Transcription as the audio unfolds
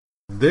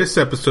This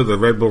episode of the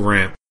Red Bull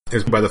Rant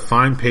is by the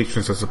fine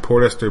patrons that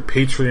support us through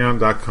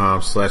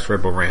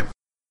patreon.com/Red Bull Rant.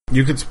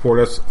 You can support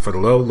us for the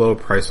low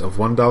price of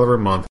 $1 a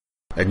month,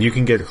 and you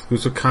can get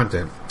exclusive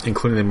content,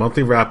 including a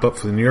monthly wrap-up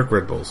for the New York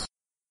Red Bulls.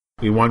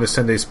 We want to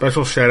send a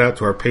special shout-out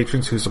to our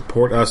patrons who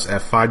support us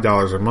at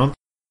 $5 a month.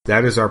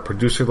 That is our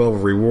producer-level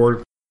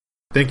reward.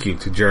 Thank you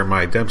to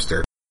Jeremiah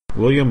Dempster,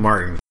 William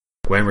Martin,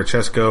 Gwen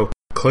Rachesco,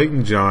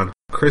 Clayton John,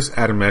 Chris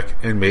Adamek,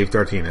 and Maeve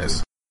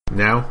Dartinez.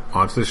 Now,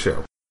 on to the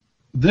show.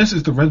 This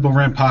is the Red Bull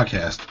Rant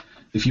Podcast.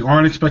 If you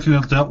aren't expecting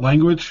adult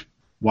language,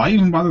 why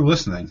even bother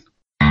listening?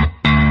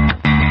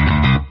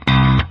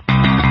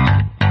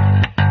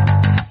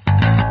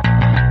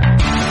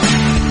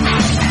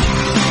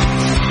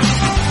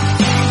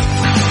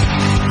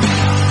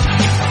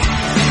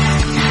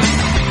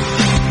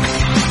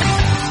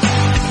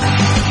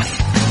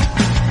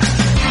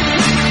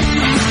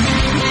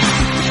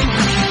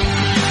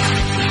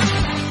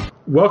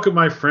 Welcome,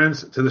 my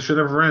friends, to the Show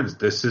Never Ends.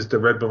 This is the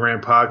Red Bull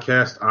Rant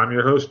Podcast. I'm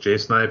your host,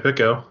 Jason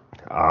Iapicco.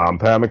 I'm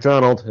Pat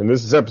McDonald, and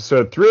this is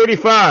episode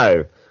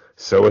 385.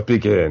 So it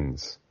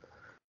begins.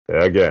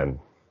 Again.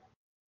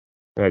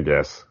 I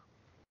guess.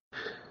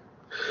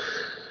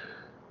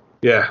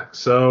 Yeah,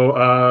 so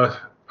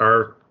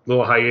our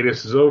little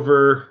hiatus is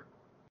over,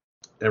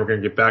 and we're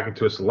going to get back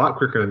into it a lot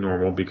quicker than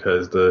normal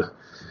because the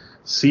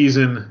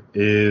season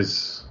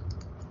is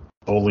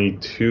only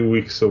 2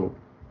 weeks away.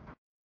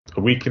 A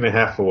week and a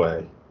half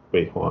away.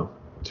 Wait, hold on.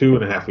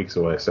 2.5 weeks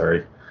away,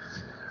 sorry.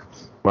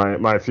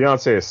 My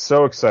fiance is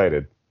so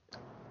excited.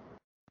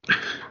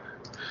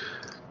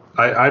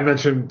 I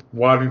mentioned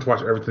wanting to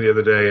watch everything the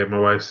other day, and my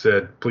wife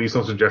said, please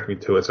don't subject me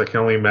to it. So I can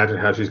only imagine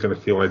how she's going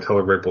to feel when I tell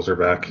her Red Bulls are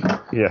back.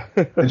 Yeah.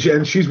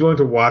 and she's willing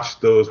to watch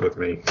those with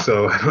me,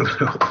 so I don't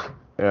know.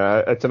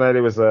 Yeah, tonight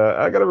it was,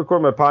 I got to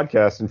record my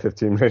podcast in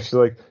 15 minutes. She's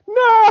like,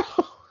 no!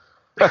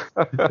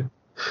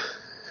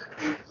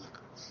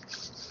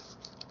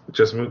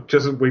 Just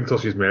wait until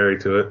she's married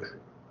to it.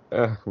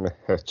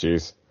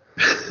 Jeez.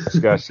 She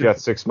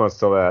got 6 months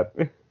till that.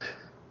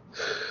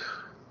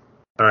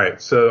 All right,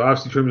 so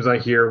obviously Truman's not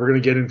here. We're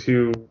going to get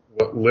into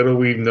what little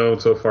we've known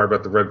so far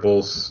about the Red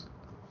Bulls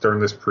during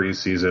this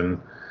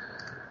preseason.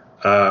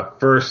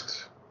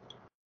 First,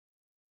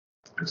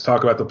 let's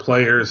talk about the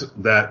players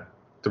that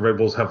the Red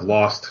Bulls have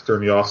lost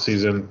during the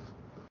offseason.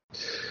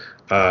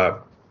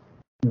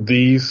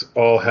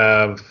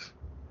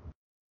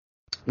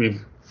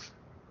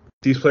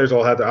 These players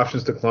all had their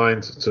options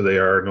declined, so they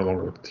are no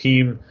longer with the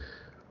team.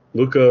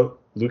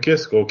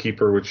 Lucas,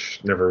 goalkeeper,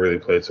 which never really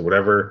played, so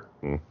whatever.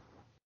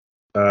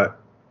 I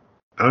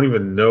don't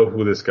even know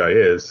who this guy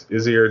is.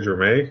 Izier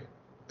Jermaine,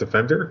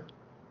 defender?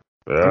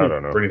 Yeah, I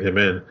don't know. Bringing him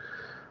in.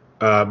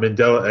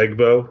 Mandela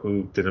Egbo,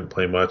 who didn't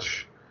play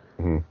much.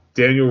 Mm-hmm.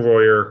 Daniel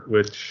Royer,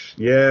 which,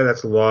 yeah,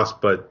 that's a loss,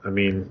 but, I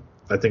mean,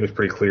 I think it's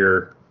pretty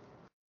clear,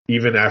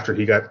 even after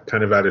he got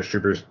kind of out of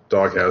Struber's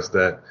doghouse,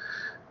 that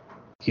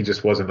he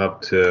just wasn't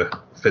up to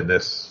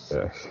fitness.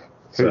 Yeah.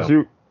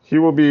 So. He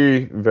will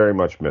be very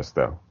much missed,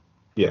 though.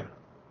 Yeah.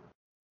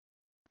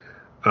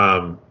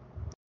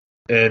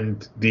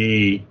 And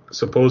the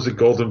supposed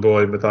golden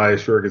boy,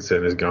 Matthias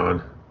Jorgensen, is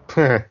gone.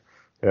 Yeah,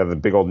 the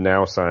big old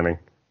now signing.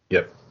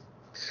 Yep.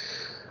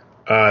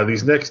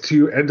 These next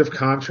two end of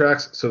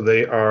contracts, so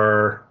they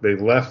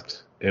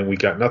left, and we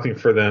got nothing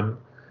for them.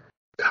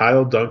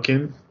 Kyle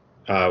Duncan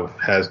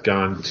has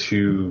gone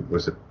to,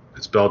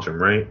 it's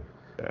Belgium, right?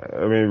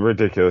 I mean,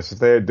 ridiculous. If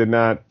they did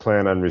not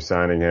plan on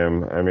re-signing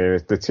him, I mean,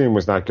 if the team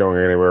was not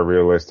going anywhere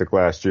realistic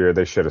last year,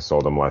 they should have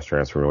sold him last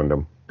transfer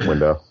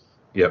window.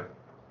 Yep.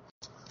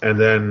 And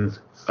then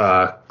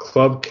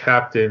club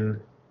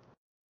captain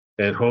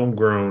and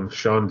homegrown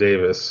Sean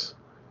Davis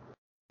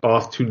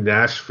off to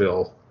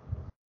Nashville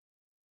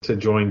to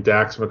join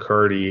Dax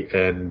McCarty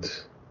and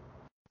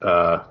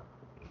why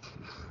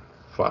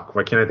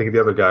can't I think of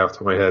the other guy off the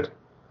top of my head?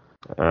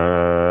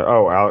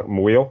 Alec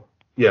Mouille?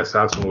 Yes,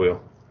 Alex Mouille.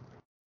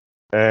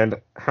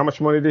 And how much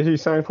money did he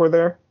sign for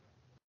there?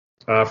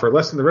 For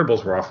less than the Red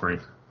Bulls were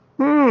offering.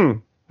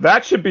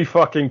 That should be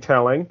fucking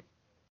telling.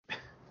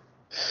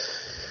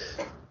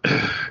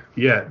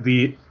 Yeah,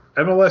 the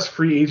MLS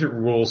free agent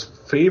rules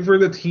favor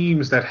the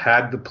teams that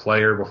had the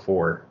player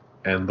before,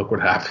 and look what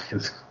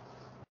happened.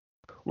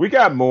 We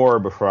got more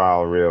before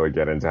I'll really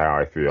get into how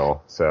I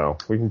feel, so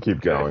we can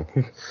keep going.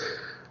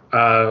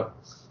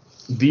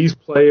 These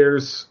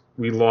players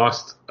we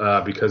lost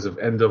because of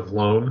end of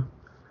loan.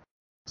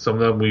 Some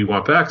of them we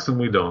want back, some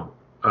we don't.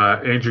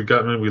 Andrew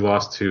Gutman we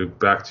lost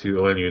back to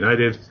Atlanta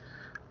United.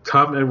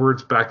 Tom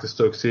Edwards back to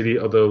Stoke City,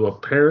 although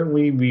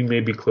apparently we may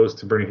be close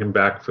to bringing him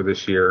back for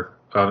this year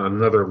on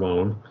another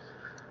loan.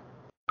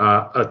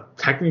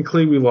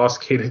 Technically, we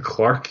lost Caden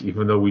Clark,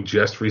 even though we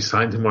just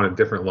re-signed him on a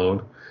different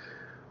loan.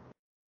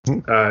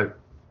 Yobo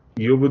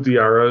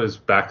Diarra is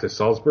back to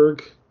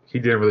Salzburg. He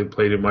didn't really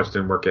play too much,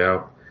 didn't work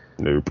out.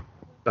 Nope.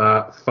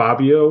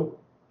 Fabio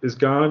is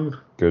gone.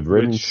 Good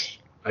riddance.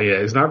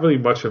 It's not really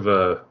much of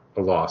a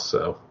loss,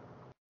 so.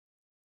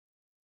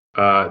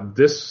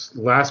 This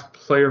last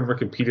player in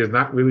Wikipedia is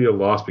not really a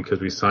loss because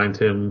we signed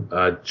him,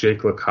 Jake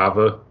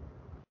LaCava,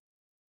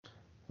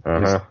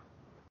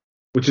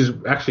 Which is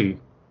actually,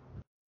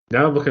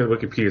 now I'm looking at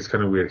Wikipedia, it's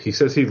kind of weird. He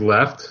says he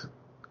left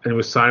and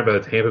was signed by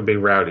the Tampa Bay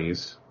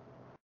Rowdies,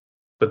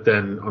 but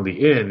then on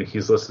the in,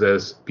 he's listed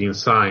as being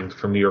signed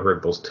from New York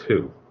Red Bulls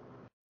too.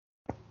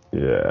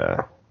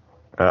 Yeah.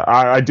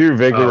 I do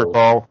vaguely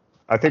recall.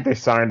 I think they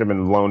signed him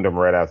and loaned him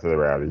right after the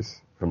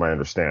Rowdies, from my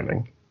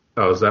understanding.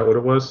 Oh, is that what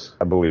it was?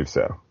 I believe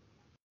so.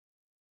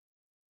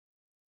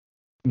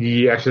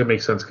 Yeah, actually, that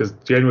makes sense because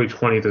January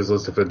 20th is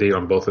listed for the date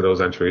on both of those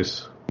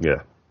entries.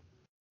 Yeah.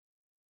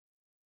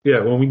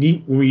 Yeah, when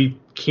we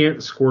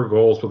can't score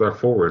goals with our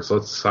forwards,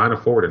 let's sign a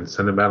forward and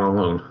send him out on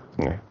loan.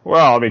 Yeah.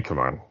 Well, I mean, come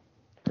on.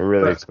 We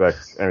really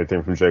expect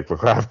anything from Jake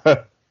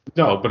LaCava.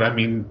 No, but I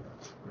mean,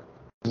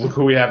 look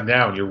who we have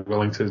now, and you're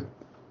willing to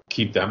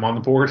keep them on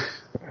the board?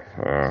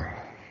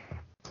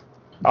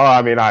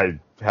 I mean, I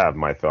have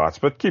my thoughts,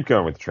 but keep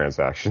going with the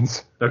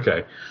transactions.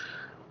 Okay.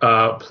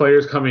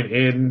 Players coming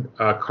in,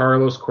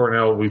 Carlos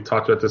Cornell, we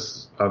talked about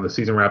this on the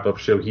season wrap-up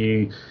show.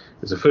 He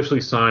is officially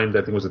signed,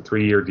 I think it was a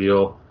 3-year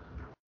deal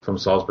from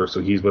Salzburg,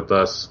 so he's with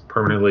us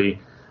permanently.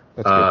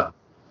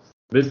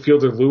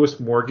 Midfielder Lewis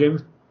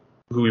Morgan,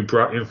 who we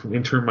brought in from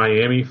Inter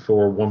Miami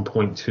for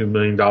 $1.2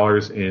 million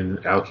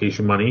in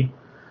allocation money,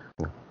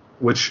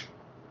 which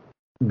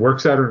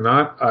works out or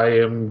not,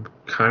 I am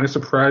kind of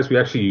surprised we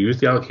actually used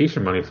the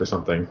allocation money for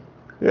something.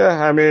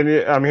 Yeah, I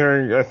mean, I'm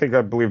hearing,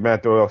 I believe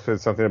Matt Doyle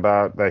said something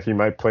about that he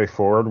might play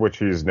forward, which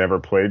he's never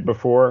played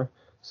before.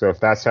 So if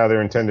that's how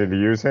they're intended to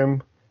use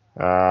him,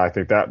 I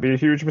think that'd be a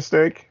huge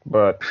mistake.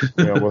 But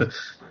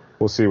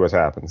we'll see what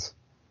happens.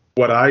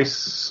 What I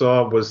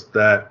saw was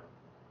that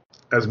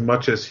as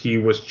much as he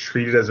was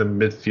treated as a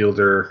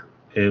midfielder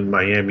in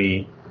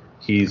Miami,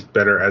 he's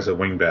better as a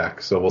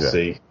wingback. So we'll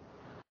see.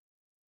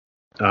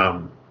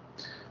 Dylan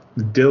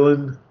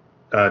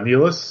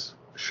Nealis,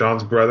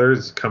 Sean's brother,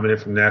 is coming in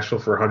from Nashville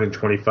for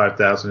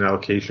 $125,000 in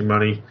allocation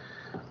money.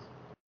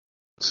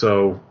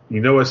 So,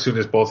 as soon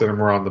as both of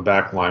them are on the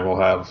back line,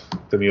 we'll have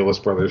the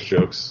Nealis brothers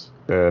jokes.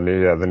 The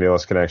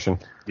Nealis connection.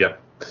 Yep.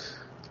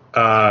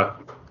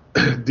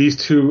 These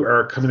two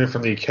are coming in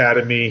from the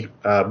academy,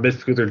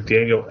 midfielder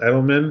Daniel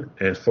Edelman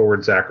and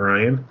forward Zach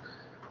Ryan.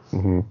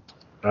 Mm-hmm.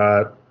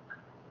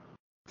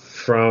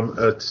 From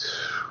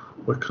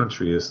what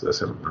country is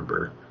this? I don't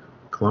remember.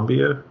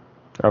 Colombia?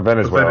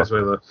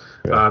 Venezuela.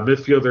 Yeah.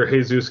 Midfielder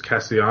Jesus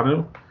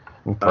Castellano.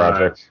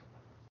 Project.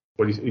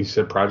 You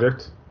said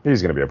project?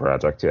 He's going to be a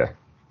project, yeah.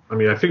 I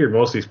mean, I figured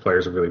most of these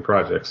players are really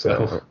projects.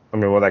 So. I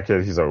mean, that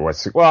kid, he's a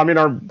West. Well, I mean,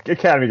 our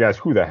academy guys,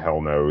 who the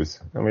hell knows?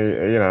 I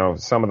mean,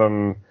 some of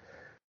them,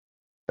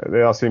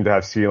 they all seem to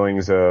have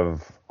ceilings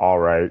of all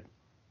right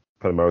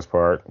for the most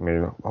part. I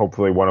mean,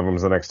 hopefully one of them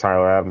is the next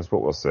Tyler Adams,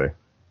 but we'll see.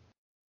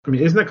 I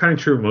mean, isn't that kind of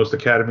true of most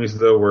academies,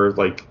 though, where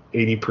like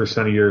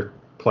 80% of your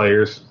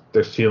players,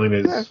 their ceiling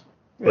is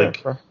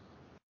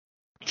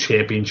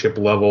championship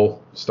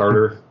level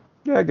starter?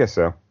 Yeah, I guess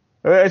so.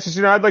 It's just,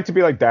 I'd like to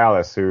be like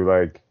Dallas, who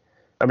I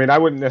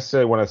wouldn't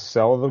necessarily want to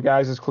sell the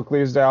guys as quickly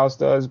as Dallas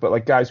does, but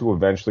like guys who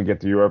eventually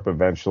get to Europe,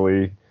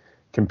 eventually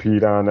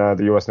compete on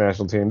the U.S.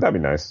 national team, that'd be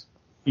nice.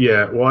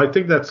 Yeah, well, I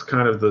think that's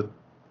kind of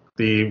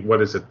the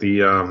what is it,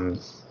 the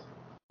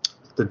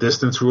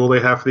distance rule they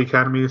have for the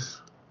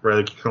academies, where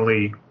like you can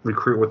only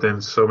recruit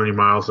within so many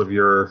miles of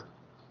your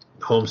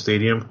home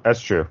stadium.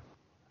 That's true.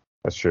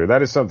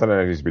 That is something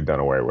that needs to be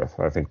done away with.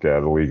 I think the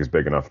league is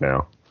big enough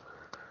now.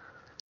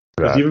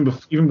 Because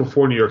even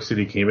before New York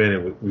City came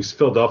in,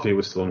 Philadelphia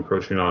was still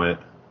encroaching on it.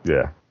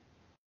 Yeah.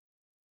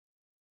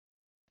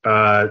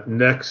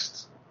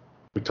 Next,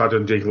 we talked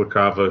about Jake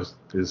LaCava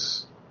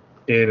is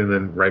in and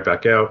then right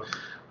back out.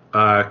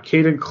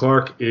 Caden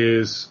Clark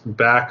is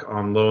back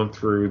on loan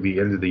through the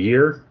end of the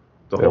year.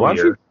 Why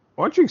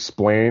don't you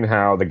explain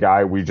how the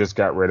guy we just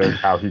got rid of,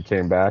 how he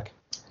came back?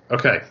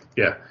 Okay,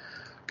 yeah.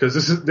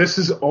 Because this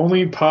is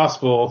only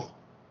possible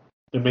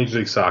in Major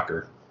League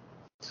Soccer.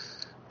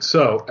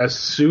 So, as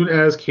soon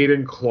as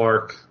Caden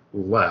Clark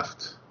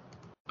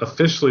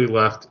officially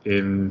left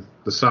in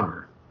the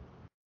summer,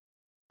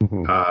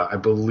 mm-hmm. I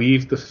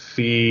believe the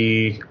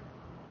fee,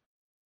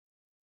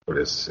 what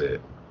is it?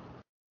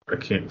 I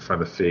can't find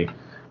the fee,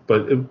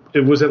 but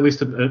it was at least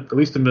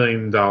 $1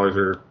 million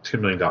or $2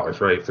 million,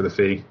 right, for the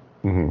fee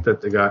that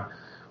they got.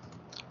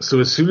 So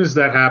as soon as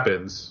that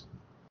happens,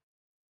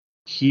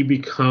 he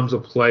becomes a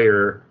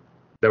player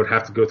that would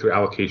have to go through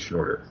allocation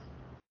order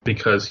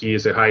because he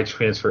is a high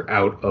transfer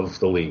out of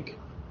the league.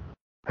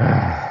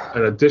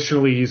 And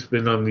additionally, he's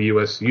been on the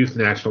U.S. youth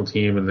national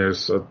team, and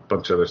there's a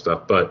bunch of other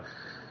stuff. But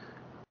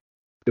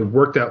it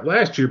worked out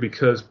last year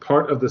because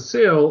part of the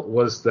sale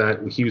was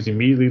that he was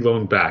immediately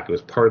loaned back. It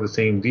was part of the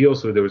same deal,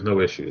 so there was no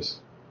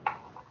issues.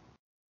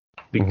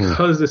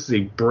 Because this is a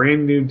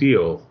brand new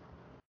deal,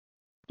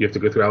 you have to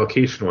go through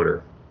allocation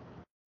order.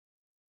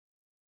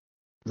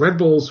 Red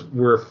Bulls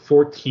were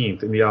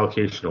 14th in the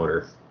allocation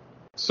order.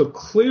 So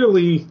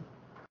clearly,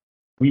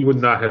 we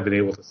would not have been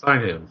able to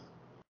sign him,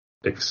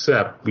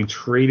 except we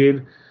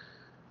traded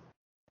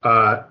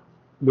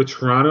with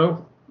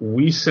Toronto.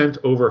 We sent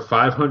over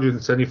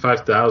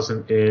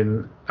 $575,000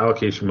 in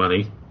allocation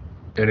money,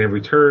 And in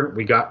return,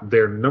 we got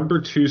their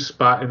number 2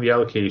 spot in the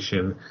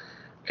allocation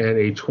and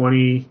a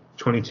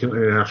 2022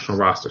 international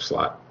roster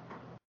slot.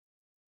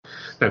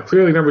 Now,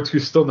 clearly, number 2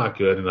 is still not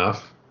good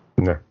enough,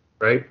 No.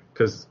 right?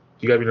 Because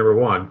you got to be number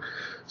 1.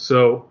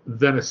 So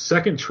then a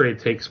second trade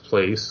takes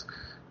place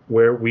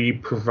where we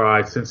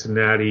provide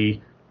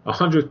Cincinnati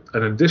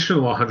an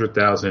additional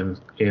 $100,000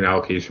 in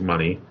allocation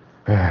money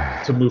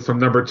to move from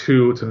number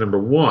 2 to number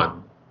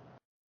 1.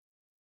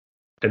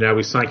 And now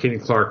we sign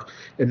Caden Clark,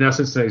 and now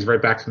Cincinnati's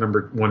right back to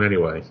number 1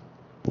 anyway.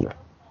 Yeah.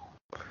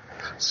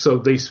 So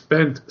they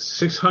spent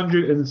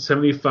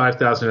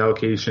 $675,000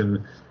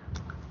 allocation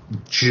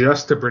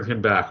just to bring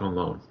him back on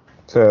loan.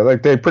 So,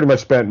 like, they pretty much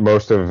spent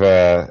most of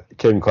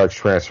Caden Clark's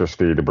transfer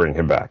fee to bring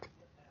him back.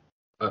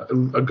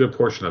 A good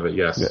portion of it,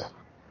 yes. Yeah.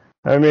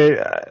 I mean,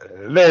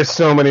 there's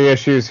so many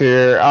issues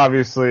here.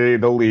 Obviously,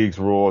 the league's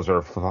rules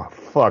are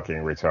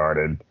fucking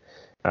retarded.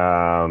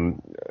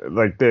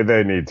 Like,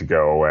 they need to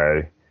go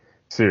away.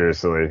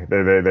 Seriously.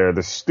 They're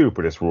the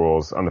stupidest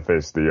rules on the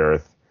face of the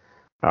earth.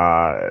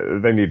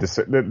 They need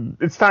to.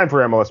 It's time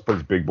for MLS to put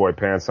its big boy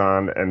pants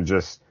on and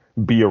just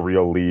be a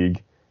real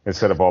league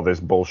instead of all this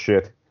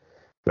bullshit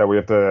that we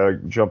have to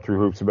jump through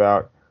hoops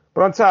about.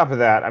 But on top of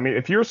that, I mean,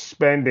 if you're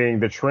spending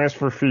the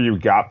transfer fee you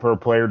got per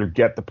player to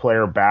get the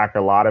player back,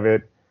 a lot of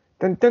it,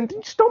 then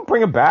just don't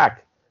bring him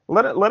back.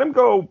 Let him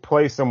go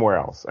play somewhere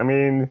else. I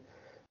mean,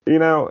 you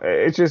know,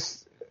 it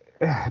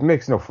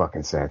makes no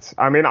fucking sense.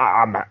 I mean,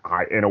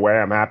 in a way,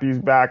 I'm happy he's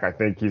back. I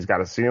think he's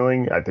got a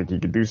ceiling. I think he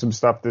could do some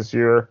stuff this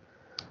year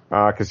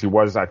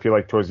because I feel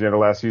like towards the end of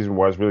last season,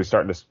 was really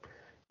starting to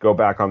go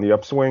back on the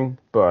upswing.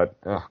 But,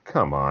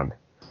 come on.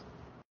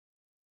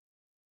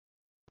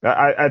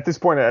 At this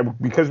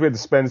point, because we had to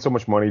spend so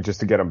much money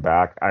just to get him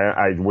back,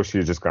 I wish he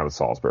had just gone to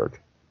Salzburg.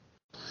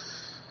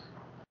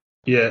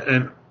 Yeah,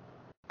 and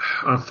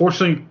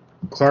unfortunately,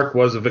 Clark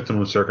was a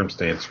victim of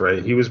circumstance,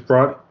 right? He was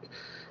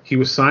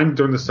signed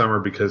during the summer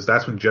because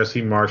that's when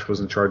Jesse Marsch was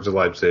in charge of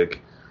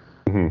Leipzig.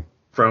 Mm-hmm.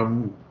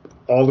 From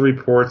all the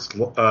reports,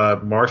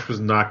 Marsch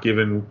was not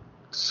given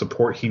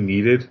support he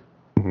needed.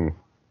 Mm-hmm.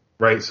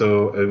 Right,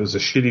 so it was a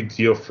shitty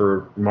deal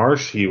for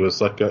Marsch. He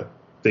was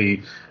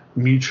they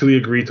mutually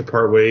agreed to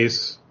part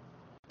ways.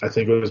 I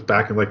think it was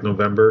back in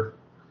November.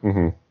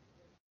 Mm-hmm.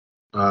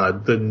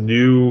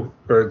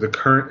 The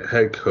current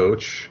head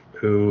coach,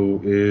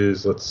 who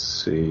is,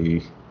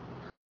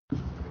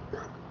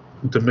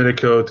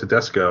 Domenico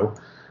Tedesco,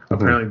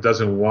 apparently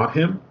doesn't want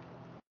him,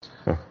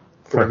 or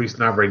at least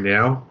not right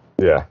now.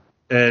 Yeah.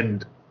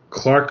 And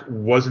Clark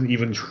wasn't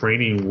even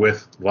training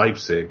with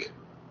Leipzig.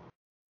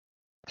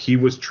 He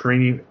was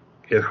training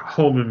at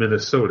home in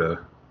Minnesota.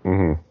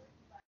 Mm-hmm.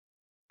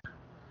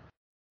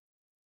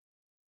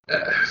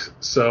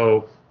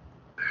 So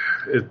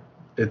it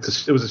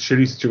was a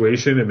shitty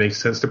situation. It makes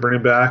sense to bring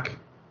him back.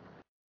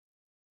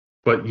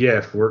 But yeah,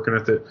 if we're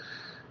going to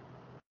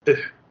have to...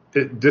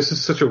 this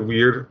is such a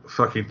weird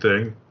fucking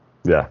thing.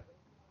 Yeah.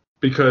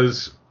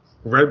 Because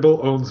Red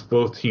Bull owns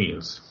both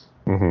teams.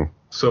 Mm-hmm.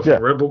 So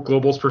from Red Bull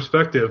Global's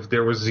perspective,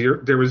 there was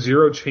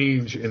zero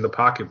change in the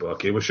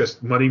pocketbook. It was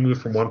just money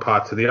moved from one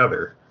pot to the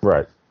other.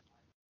 Right.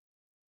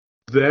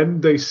 Then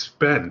they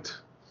spent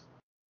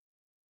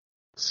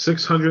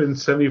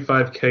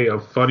 $675K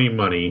of funny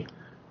money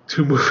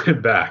to move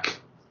him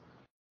back.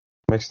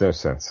 Makes no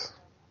sense.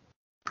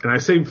 And I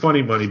say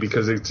funny money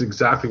because it's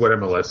exactly what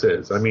MLS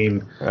is. I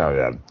mean, oh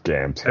yeah,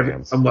 damn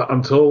hands.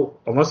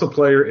 Unless a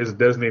player is a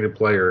designated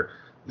player,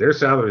 their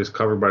salary is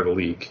covered by the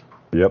league.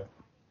 Yep.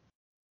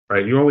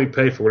 Right, you only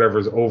pay for whatever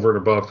is over and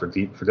above for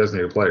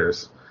designated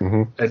players.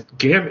 Mm-hmm.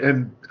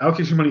 And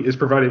allocation money is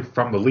provided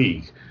from the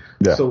league.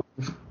 Yeah. So,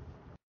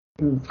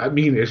 I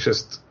mean, it's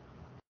just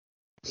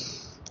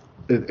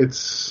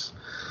it's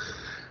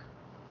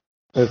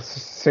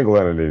single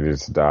entity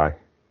needs to die.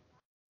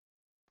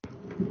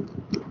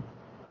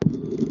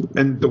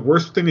 And the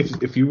worst thing,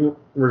 if you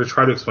were to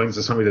try to explain this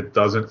to somebody that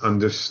doesn't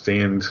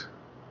understand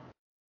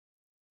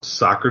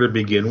soccer to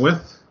begin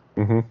with,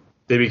 mm-hmm.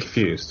 they'd be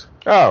confused.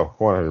 Oh,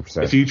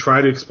 100%. If you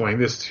try to explain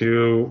this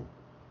to,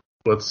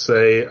 let's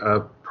say, a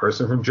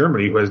person from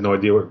Germany who has no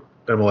idea what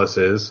MLS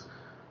is,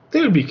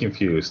 they would be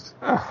confused.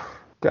 Oh,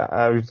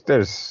 God,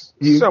 there's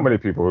so many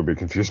people who would be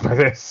confused by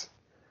this.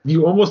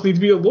 You almost need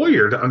to be a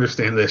lawyer to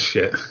understand this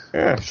shit.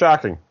 Yeah,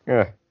 shocking.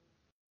 Yeah.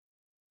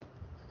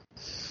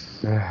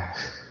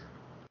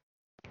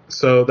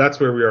 So that's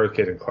where we are with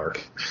Caden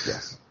Clark.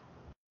 Yes.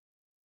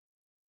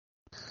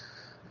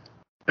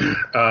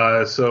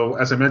 So,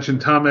 as I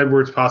mentioned, Tom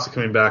Edwards possibly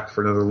coming back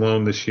for another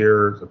loan this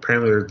year.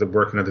 Apparently, they're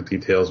working out the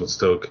details with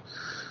Stoke.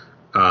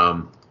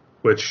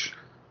 Which,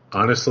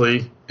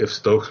 honestly, if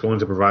Stoke's willing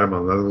to provide him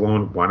another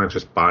loan, why not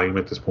just buy him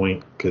at this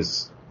point?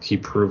 Because he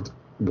proved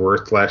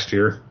worth last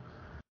year.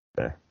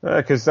 Yeah,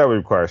 because that would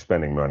require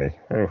spending money.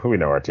 We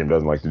know our team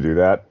doesn't like to do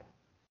that.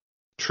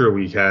 True,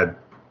 we had,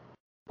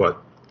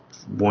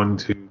 1,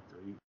 2, 3,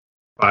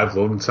 5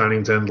 loan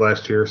signings end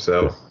last year,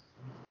 so...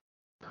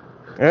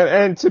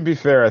 And to be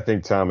fair, I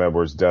think Tom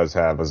Edwards does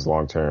have his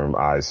long-term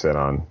eyes set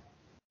on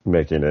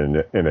making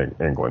it in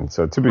England.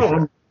 So to be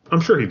fair, I'm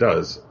sure he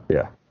does.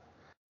 Yeah.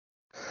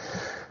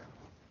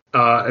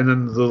 And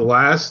then the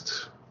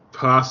last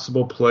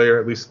possible player,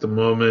 at least at the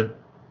moment,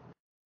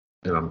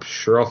 and I'm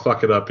sure I'll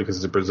fuck it up because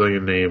it's a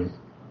Brazilian name,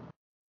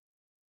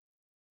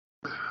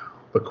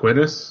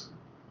 Laquinas?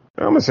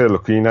 I'm going to say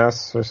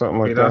Luquinas or something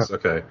like that.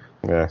 Okay.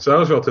 Yeah. So that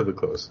was relatively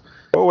close.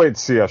 We'll wait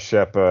to see how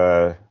Shep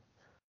and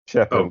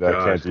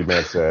God.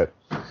 Man say it.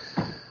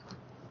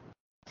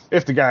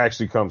 If the guy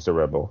actually comes to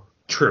Red Bull.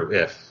 True,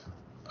 if.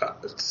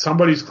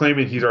 Somebody's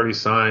claiming he's already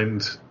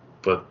signed,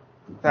 but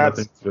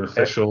nothing's been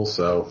official,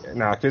 so.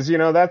 No, because,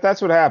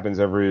 that's what happens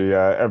every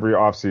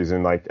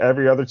offseason. Like,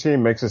 every other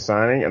team makes a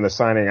signing, and the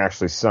signing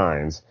actually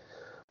signs.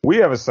 We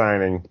have a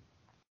signing.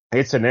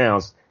 It's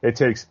announced. It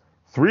takes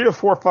 3 to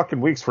 4 fucking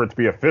weeks for it to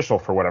be official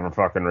for whatever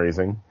fucking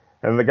reason.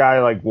 And the guy,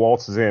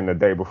 waltzes in the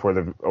day before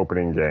the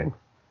opening game.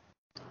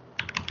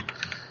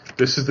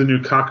 This is the new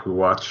Kaku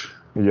watch.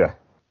 Yeah.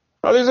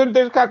 Oh, there's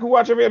Kaku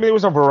watch. It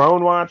was a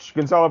Verón watch,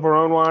 Gonzalo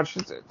Verón watch.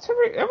 It's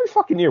every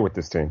fucking year with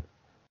this team.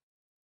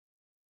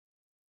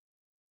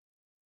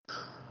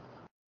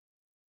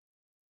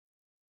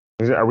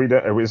 Are we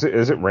done? Is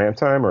it rant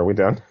time, or are we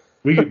done?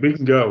 We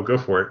can go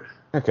for it.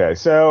 Okay,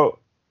 so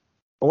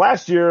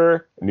last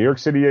year, New York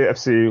City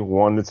FC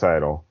won the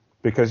title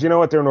because you know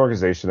what? They're an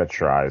organization that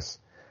tries.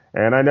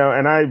 And I know,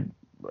 and I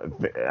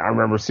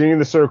remember seeing in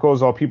the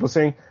circles all people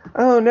saying,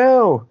 "Oh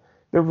no,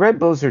 the Red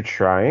Bulls are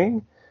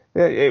trying."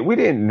 We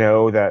didn't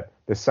know that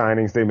the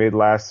signings they made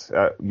last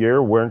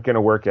year weren't going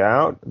to work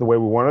out the way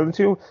we wanted them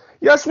to.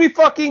 Yes, we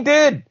fucking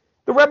did.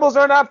 The Red Bulls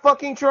are not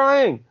fucking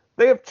trying.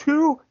 They have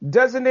 2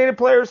 designated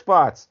player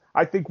spots.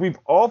 I think we've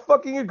all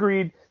fucking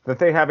agreed that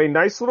they have a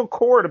nice little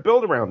core to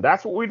build around.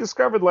 That's what we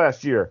discovered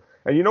last year.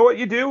 And you know what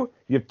you do?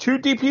 You have 2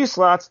 DP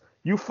slots.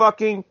 You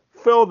fucking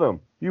fill them.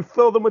 You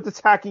fill them with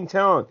attacking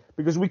talent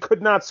because we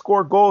could not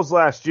score goals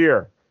last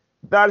year.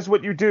 That is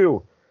what you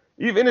do.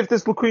 Even if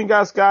this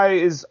Luquinas guy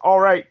is all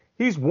right,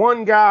 he's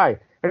one guy,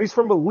 and he's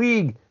from a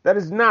league that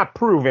is not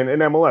proven in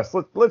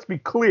MLS. Let's be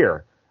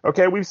clear.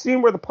 Okay, we've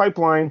seen where the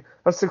pipeline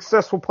of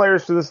successful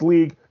players to this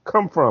league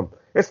come from.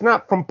 It's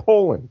not from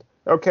Poland.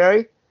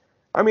 Okay,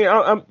 I mean,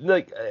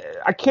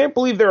 I can't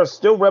believe there are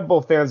still Red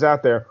Bull fans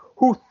out there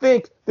who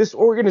think this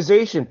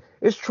organization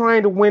is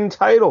trying to win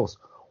titles.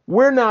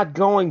 We're not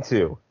going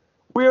to.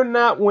 We're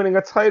not winning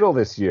a title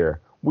this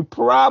year. We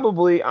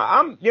probably,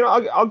 I'll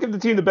give the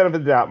team the benefit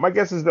of the doubt. My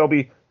guess is they'll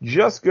be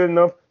just good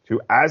enough to,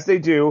 as they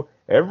do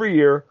every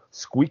year,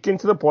 squeak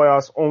into the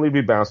playoffs, only to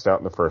be bounced out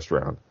in the first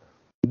round.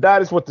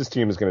 That is what this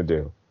team is going to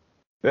do.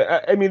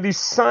 I mean, these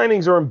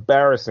signings are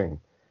embarrassing.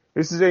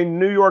 This is a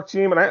New York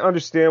team, and I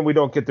understand we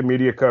don't get the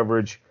media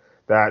coverage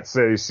that,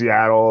 say,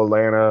 Seattle,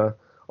 Atlanta,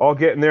 all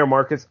get in their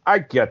markets. I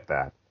get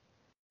that.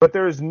 But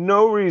there is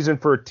no reason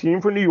for a team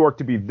from New York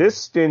to be this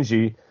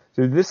stingy,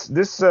 to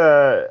this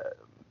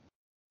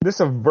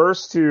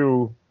averse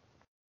to,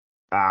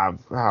 man,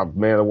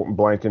 I'm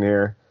blanking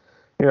here.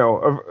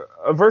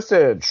 Averse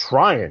to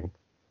trying.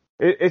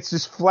 It's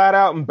just flat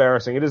out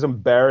embarrassing. It is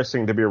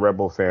embarrassing to be a Red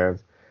Bull fan.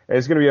 And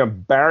it's going to be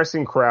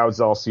embarrassing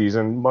crowds all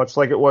season, much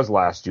like it was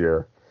last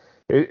year.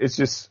 It's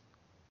just,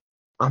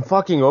 I'm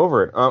fucking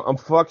over it. I'm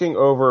fucking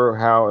over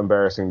how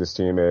embarrassing this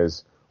team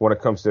is when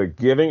it comes to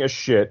giving a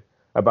shit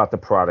about the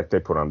product they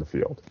put on the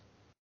field.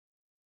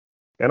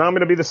 And I'm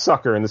going to be the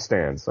sucker in the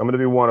stands. I'm going to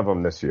be one of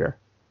them this year.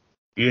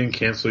 You didn't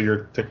cancel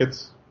your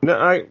tickets? No,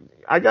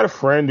 I got a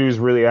friend who's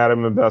really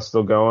adamant about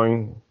still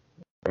going.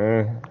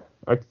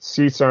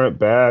 Seats aren't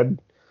bad.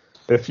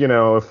 If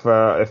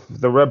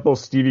the Red Bull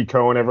Stevie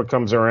Cohen ever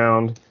comes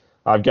around,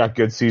 I've got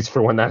good seats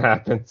for when that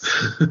happens.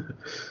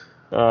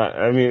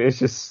 It's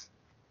just,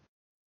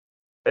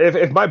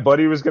 if my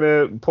buddy was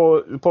gonna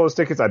pull his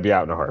tickets, I'd be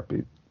out in a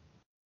heartbeat.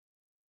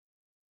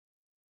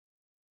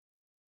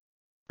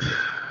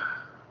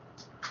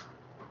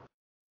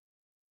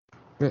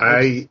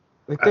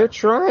 They're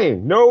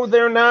trying. No,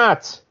 they're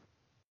not.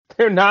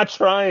 They're not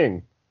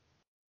trying.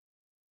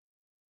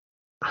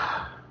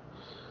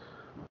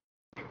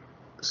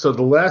 So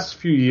the last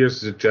few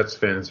years as a Jets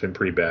fan has been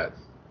pretty bad,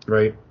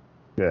 right?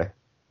 Yeah.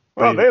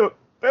 Well, they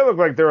look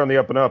like they're on the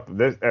up and up.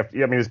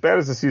 As bad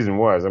as the season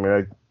was,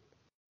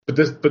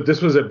 But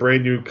this was a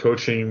brand new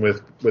coaching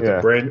with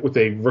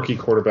a rookie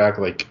quarterback.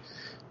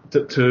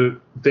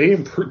 They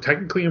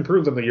technically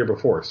improved on the year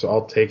before, so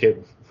I'll take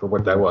it for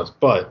what that was.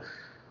 But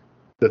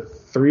the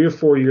 3 or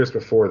 4 years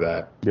before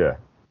that,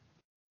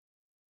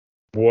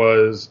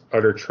 was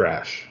utter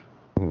trash.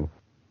 Mm-hmm.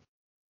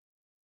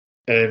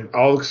 And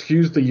I'll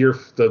excuse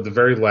the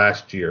very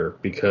last year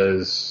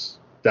because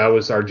that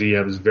was our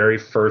GM's very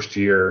first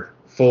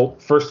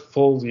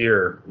full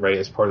year, right,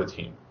 as part of the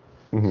team.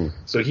 Mm-hmm.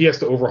 So he has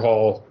to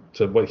overhaul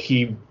to what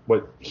he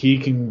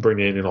can bring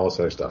in and all this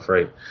other stuff,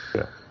 right?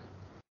 Yeah.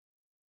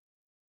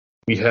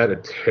 We had a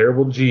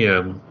terrible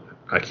GM.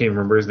 I can't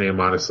remember his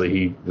name, honestly.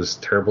 He was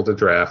terrible to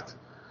draft.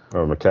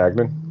 Oh,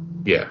 McCagnon?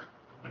 Yeah.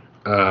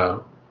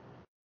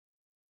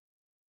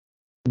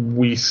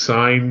 We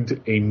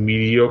signed a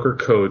mediocre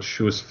coach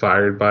who was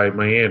fired by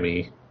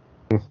Miami.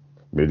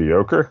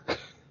 Mediocre?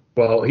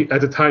 Well, at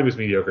the time he was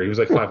mediocre. He was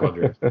like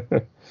 500.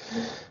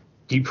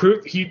 He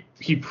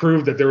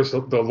proved that there was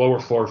the lower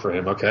floor for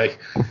him. Okay,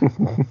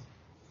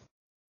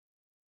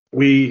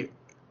 we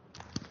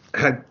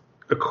had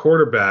a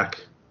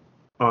quarterback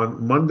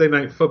on Monday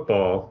Night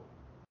Football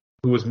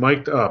who was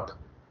mic'd up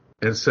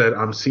and said,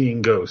 "I'm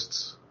seeing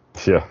ghosts."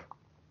 Yeah.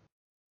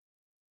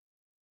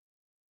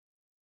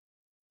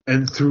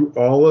 And through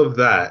all of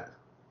that,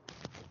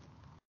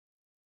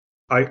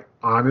 I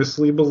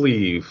honestly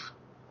believe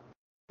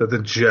that the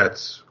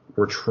Jets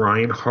were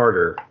trying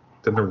harder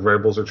than the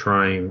Rebels are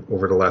trying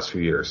over the last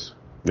few years.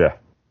 Yeah.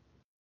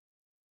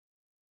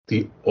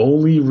 The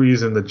only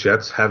reason the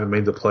Jets haven't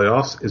made the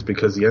playoffs is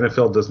because the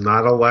NFL does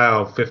not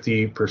allow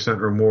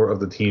 50% or more of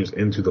the teams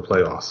into the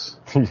playoffs.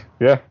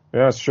 Yeah,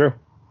 that's true.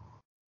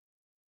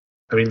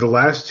 I mean, the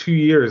last 2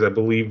 years, I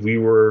believe we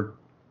were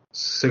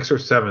 6th or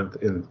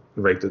 7th in,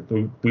 right?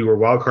 We were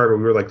wild card, but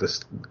we were like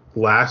the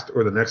last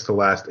or the next to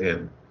last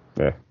in.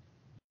 Yeah.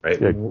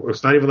 Right? Yeah.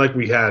 It's not even like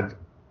we had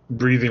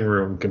breathing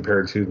room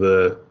compared to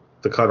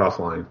the cutoff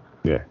line.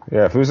 Yeah.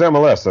 Yeah. If it was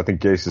MLS, I think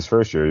Gase's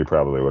first year, you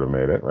probably would have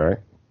made it, right?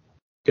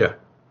 Yeah.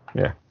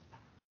 Yeah.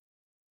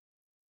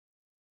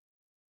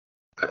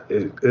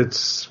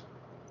 It's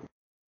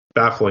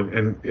baffling,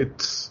 and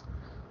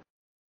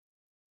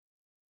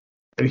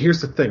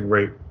here's the thing,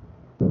 right?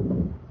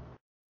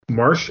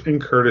 Marsh and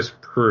Curtis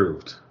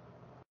proved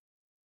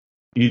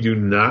you do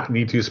not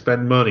need to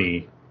spend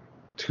money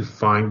to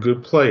find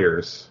good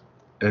players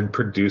and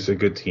produce a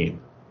good team.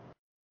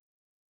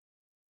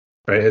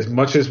 Right? As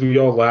much as we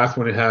all laughed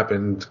when it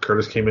happened,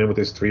 Curtis came in with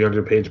his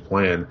 300-page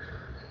plan.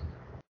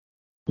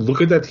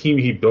 Look at that team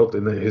he built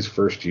in his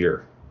first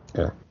year.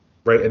 Yeah.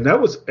 Right, and that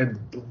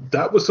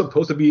was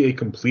supposed to be a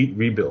complete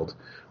rebuild.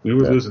 We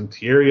were losing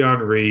Thierry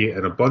Henry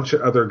and a bunch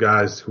of other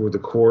guys who were the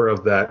core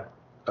of that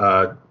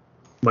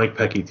Mike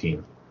Pecky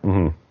team.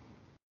 Mm-hmm.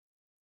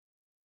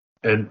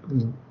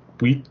 And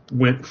we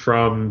went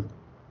from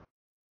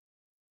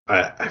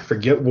I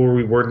forget where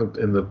we were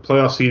in the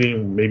playoff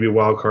seeding, maybe a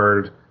wild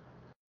card,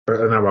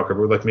 or not wild card,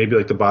 but like maybe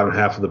like the bottom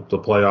half of the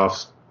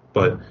playoffs.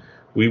 But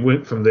we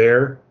went from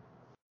there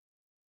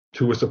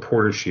to a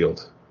supporter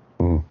shield.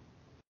 Mm-hmm.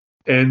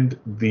 And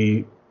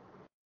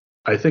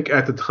I think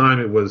at the time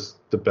it was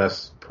the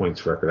best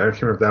points record. I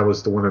can't remember if that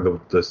was the one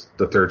or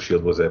the third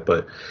shield was it,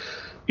 but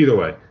either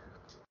way,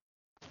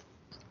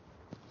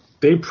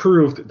 they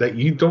proved that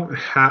you don't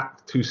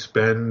have to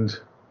spend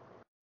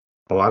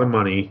a lot of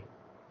money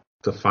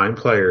to find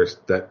players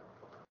that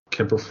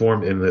can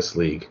perform in this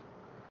league.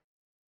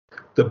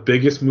 The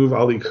biggest move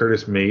Ali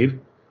Curtis made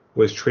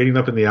was trading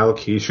up in the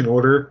allocation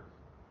order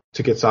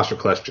to get Sasha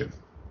Kljestan.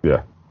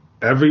 Yeah.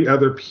 Every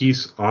other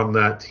piece on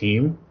that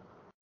team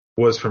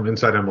was from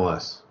inside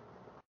MLS.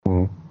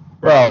 Mm-hmm.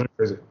 Well,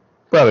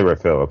 Bradley Ray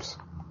Phillips.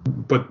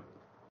 But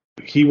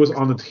he was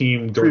on the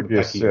team during the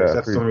Pecky years.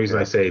 That's the only reason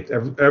I say it.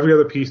 Every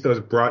other piece that was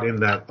brought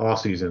in that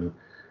offseason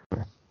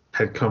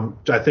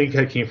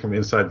came from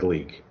inside the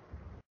league.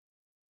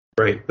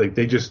 Right? Like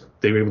they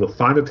were able to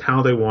find the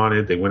talent they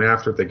wanted. They went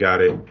after it. They got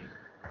it.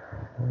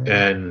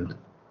 And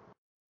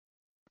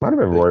might have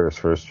been Royer's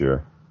first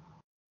year.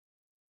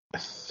 I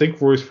think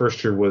Roy's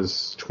first year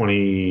was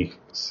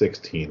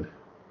 2016.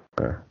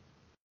 Yeah.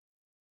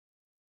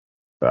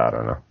 I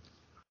don't know.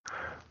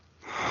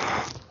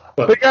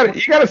 But you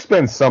got to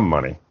spend some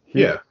money.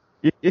 Yeah.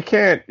 You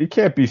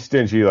can't be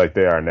stingy like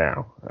they are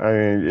now. I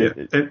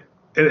mean,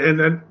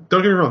 and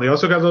don't get me wrong, they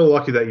also got a little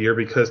lucky that year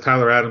because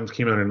Tyler Adams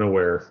came out of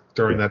nowhere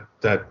during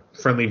that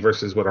friendly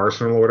versus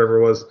Arsenal or whatever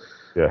it was.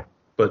 Yeah.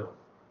 But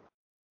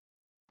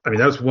I mean,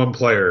 that was one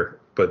player,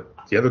 but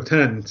the other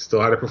 10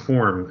 still had to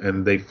perform,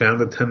 and they found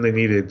the 10 they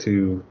needed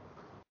to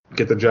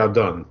get the job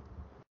done.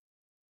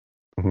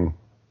 Mm-hmm.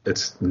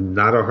 It's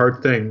not a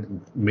hard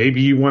thing.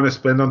 Maybe you want to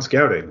spend on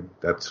scouting.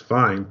 That's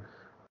fine.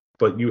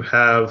 But you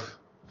have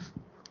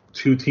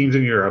 2 teams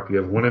in Europe. You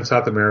have one in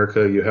South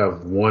America. You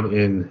have one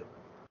in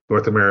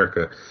North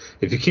America.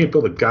 If you can't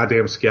build a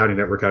goddamn scouting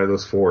network out of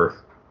those 4,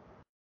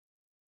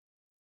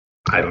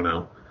 I don't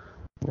know.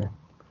 Yeah.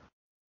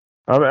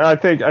 I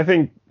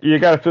think you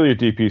got to fill your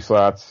DP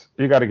slots.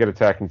 You got to get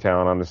attacking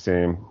talent on this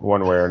team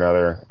one way or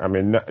another. I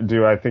mean,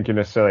 do I think you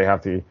necessarily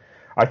have to?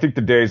 I think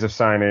the days of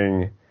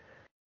signing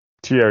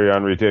Thierry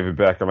Henry, David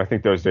Beckham, I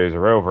think those days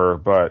are over.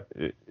 But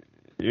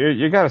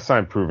you got to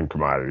sign proven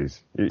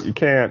commodities. You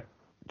can't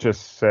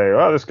just say,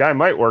 "Oh, this guy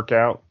might work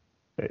out."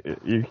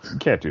 You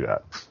can't do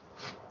that.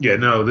 Yeah,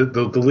 no.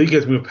 The league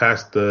has moved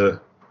past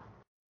the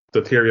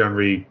Thierry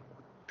Henry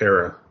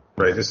era,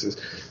 right? This is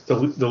the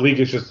league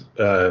is just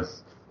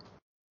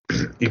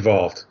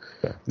evolved.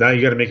 Yeah. Now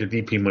you got to make your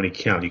DP money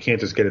count. You can't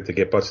just get it to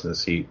get butts in the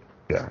seat.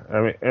 Yeah,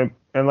 I mean,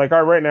 and like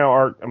right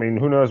now,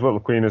 who knows what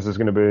Laquinus is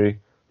going to be?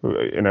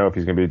 You know, if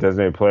he's going to be a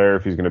designated player,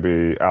 if he's going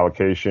to be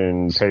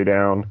allocation, pay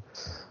down.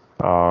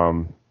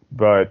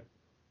 But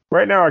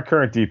right now, our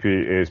current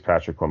DP is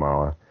Patrick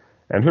Klimala,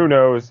 and who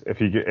knows if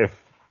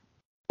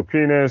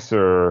Laquinus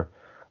or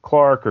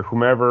Clark or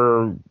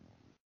whomever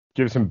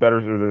gives him better,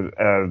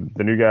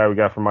 the new guy we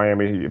got from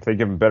Miami, if they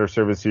give him better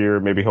service here,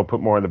 maybe he'll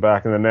put more in the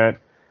back of the net.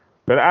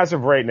 But as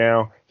of right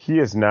now, he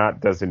is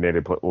not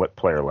designated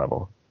player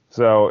level.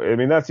 So, I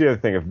mean, that's the other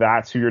thing. If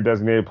that's who your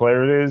designated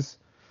player is,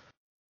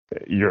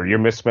 you're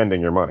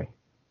misspending your money.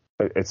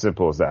 It's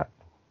simple as that.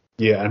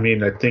 Yeah, I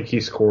mean, I think he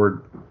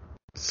scored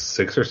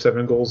 6 or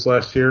 7 goals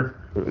last year.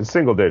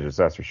 Single digits,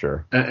 that's for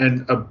sure.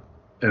 And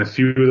a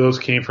few of those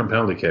came from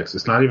penalty kicks.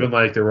 It's not even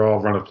like they were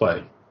all run of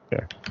play.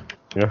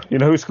 Yeah. You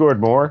know who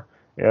scored more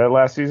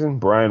last season?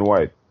 Brian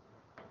White.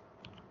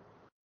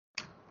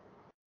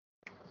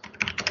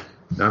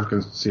 Now I'm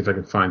going to see if I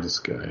can find this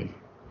guy.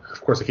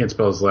 Of course, I can't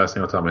spell his last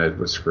name off the top of my head,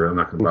 but screw it, I'm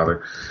not going to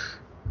bother.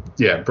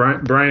 Yeah,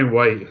 Brian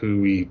White,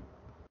 who we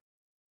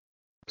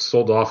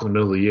sold off in the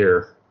middle of the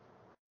year,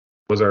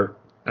 was our...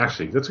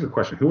 Actually, that's a good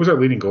question. Who was our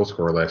leading goal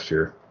scorer last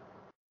year?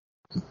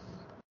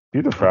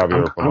 Either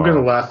Fabio. I'm going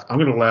to laugh. I'm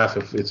going to laugh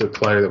if it's a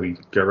player that we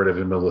got rid of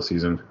in the middle of the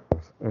season.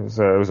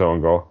 It was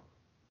own goal.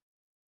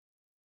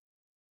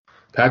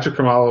 Patrick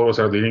Kamala was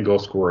our leading goal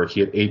scorer. He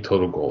had 8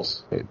 total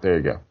goals. Hey, there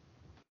you go.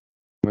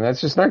 I mean,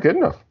 that's just not good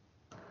enough.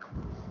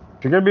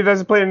 If you're going to be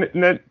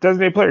a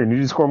designated player, you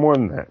need to score more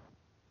than that.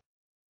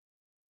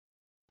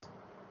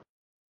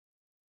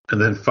 And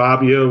then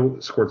Fabio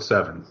scored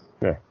 7.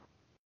 Yeah.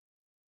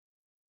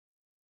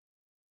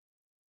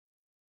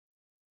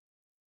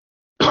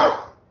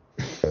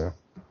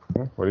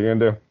 What are you going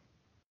to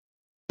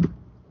do?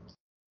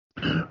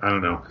 I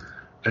don't know.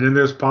 And then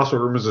there's possible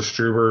rumors of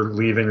Struber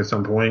leaving at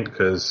some point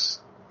because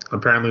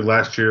apparently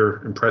last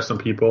year impressed some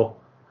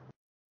people.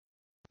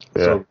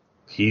 Yeah. So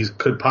he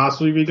could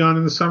possibly be gone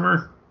in the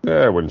summer.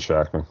 Yeah, it wouldn't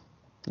shock me.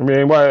 I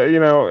mean, I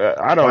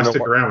don't know.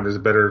 Stick around is a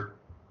better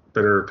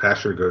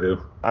pasture to go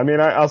to. I mean,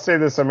 I'll say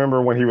this. I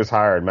remember when he was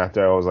hired, Matt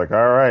Dale was like,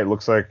 all right,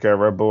 looks like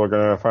Red Bull are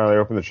going to finally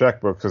open the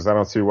checkbook because I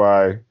don't see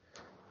why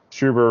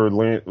Struber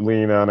would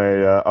lean on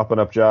a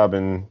up-and-up job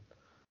in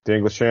the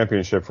English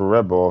Championship for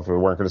Red Bull if they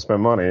weren't going to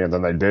spend money, and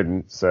then they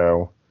didn't.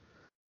 So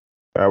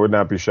I would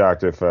not be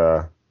shocked if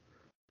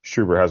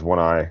Struber has one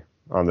eye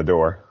on the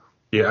door.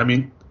 Yeah, I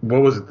mean,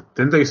 what was it?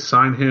 Didn't they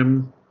sign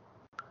him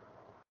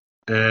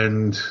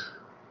and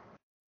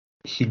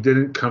he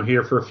didn't come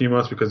here for a few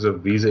months because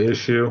of visa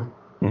issue?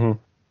 Mm-hmm.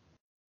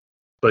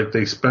 Like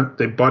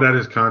they bought out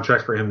his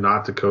contract for him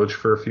not to coach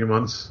for a few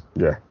months.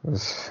 Yeah.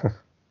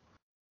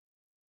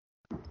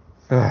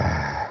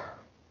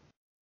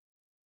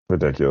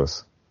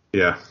 Ridiculous.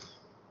 Yeah.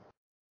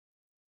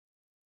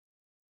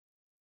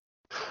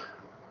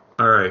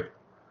 All right.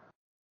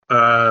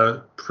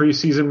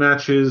 Preseason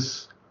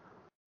matches.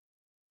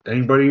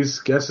 Anybody's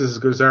guess is as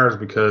good as ours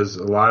because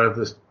a lot of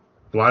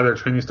their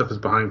training stuff is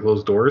behind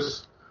closed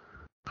doors.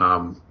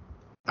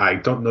 I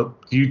don't know.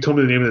 You told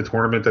me the name of the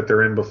tournament that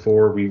they're in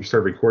before we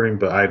started recording,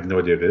 but I have no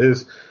idea what it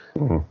is.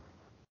 Mm-hmm.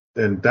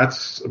 And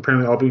that's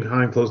apparently all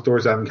behind closed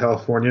doors out in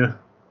California.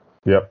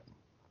 Yep.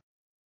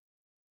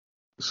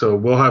 So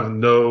we'll have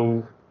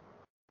no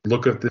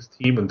look at this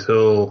team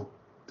until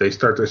they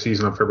start their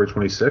season on February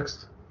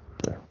 26th.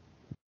 Yeah.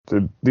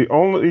 The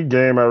only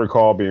game I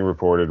recall being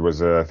reported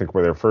was, I think,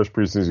 their first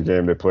preseason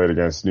game they played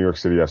against New York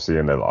City FC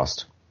and they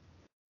lost.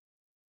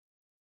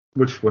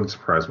 Which wouldn't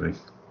surprise me.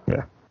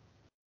 Yeah.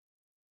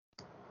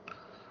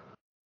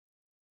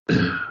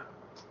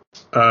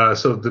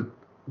 So the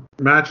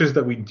matches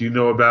that we do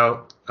know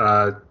about,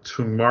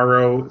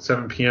 tomorrow at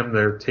 7 p.m.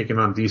 they're taking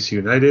on DC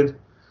United.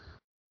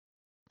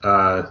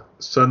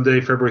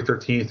 Sunday, February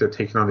 13th, they're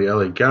taking on the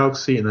LA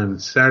Galaxy, and then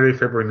Saturday,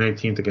 February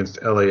 19th against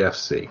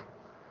LAFC.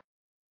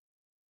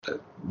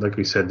 Like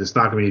we said, it's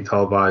not going to be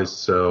televised,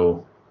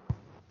 so...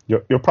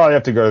 You'll probably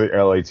have to go to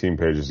the LA team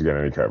pages to get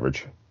any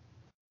coverage.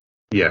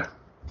 Yeah.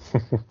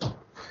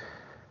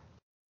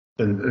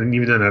 and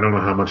even then, I don't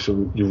know how much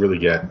you really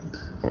get.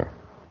 Yeah.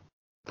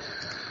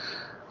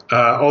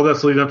 All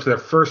that's leading up to their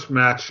first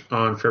match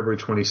on February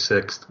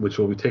 26th, which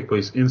will take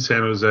place in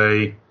San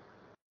Jose.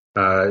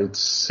 It's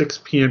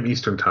 6 p.m.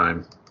 Eastern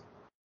time.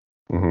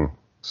 Mm-hmm.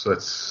 So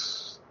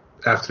that's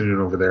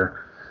afternoon over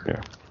there.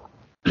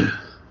 Yeah.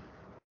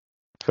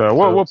 So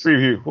we'll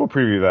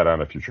preview that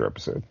on a future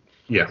episode.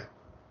 Yeah.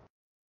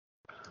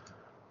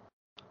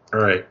 All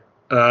right.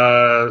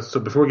 So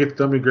before we get to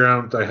Dummy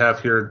Ground, I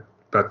have here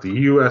about the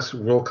U.S.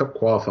 World Cup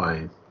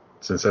qualifying,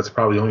 since that's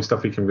probably the only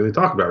stuff we can really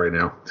talk about right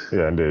now.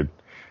 Yeah, indeed.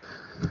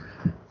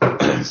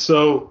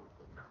 So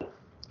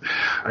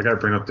I got to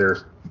bring up their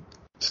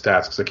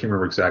stats because I can't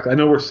remember exactly. I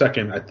know we're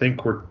second. I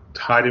think we're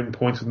tied in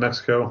points with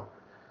Mexico.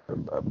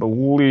 I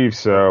believe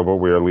so, but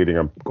we are leading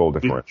a goal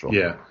differential.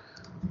 Yeah.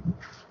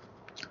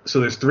 So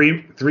there's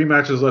three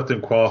matches left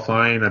in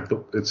qualifying.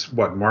 It's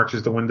what, March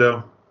is the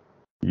window?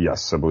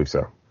 Yes, I believe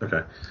so.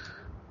 Okay.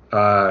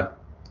 The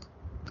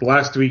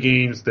last 3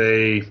 games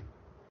they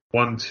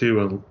won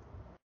 2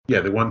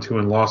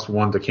 and lost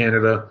 1 to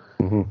Canada,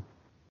 mm-hmm.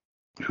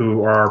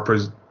 who are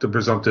the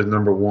presumptive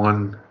number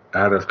 1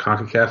 out of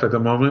CONCACAF at the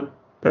moment.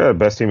 Yeah,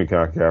 best team in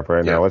CONCACAF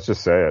right now. Let's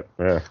just say it.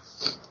 Yeah.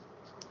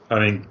 I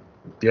mean,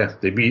 yeah,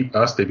 they beat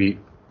us. They beat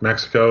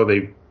Mexico.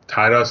 They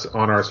tied us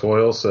on our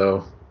soil.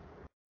 So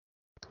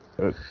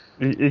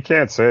you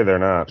can't say they're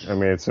not. I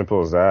mean, it's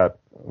simple as that.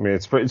 I mean,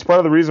 it's part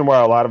of the reason why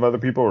a lot of other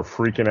people were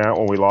freaking out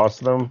when we lost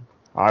to them.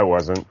 I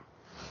wasn't.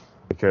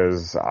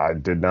 because I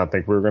did not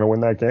think we were going to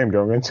win that game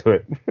going into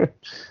it.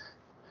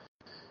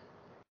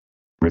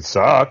 It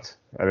sucked.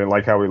 I didn't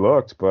like how we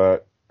looked,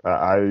 but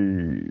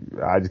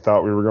I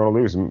thought we were going to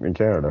lose in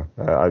Canada.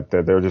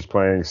 They're just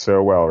playing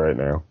so well right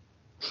now.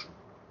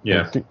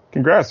 Yeah.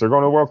 Congrats. They're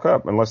going to the World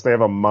Cup unless they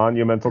have a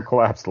monumental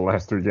collapse the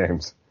last 3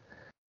 games.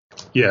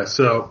 Yeah,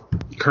 so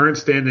current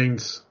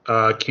standings,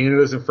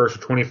 Canada's in first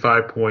with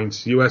 25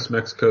 points, U.S.,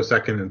 Mexico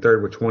second and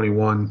third with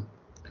 21.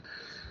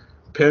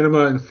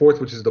 Panama in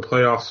fourth, which is the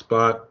playoff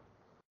spot,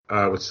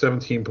 with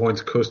 17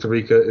 points. Costa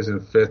Rica is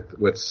in fifth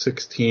with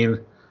 16.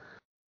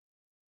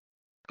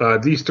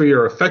 These 3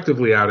 are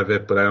effectively out of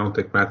it, but I don't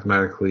think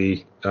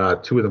mathematically 2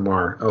 of them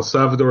are. El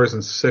Salvador is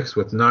in sixth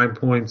with 9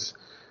 points.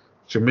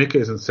 Jamaica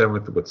is in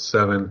seventh with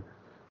 7.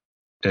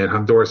 And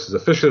Honduras is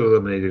officially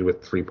eliminated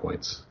with 3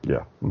 points.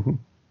 Yeah. Mm-hmm.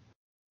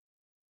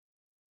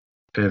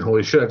 And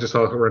holy shit, I just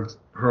saw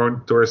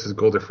Honduras'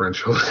 goal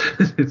differential.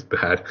 It's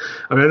bad.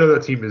 I mean, I know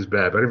that team is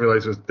bad, but I didn't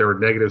realize they were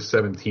negative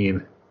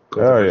 17.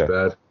 Oh, yeah.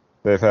 Bad.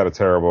 They've had a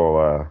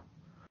terrible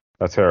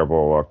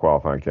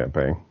qualifying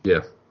campaign.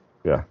 Yeah.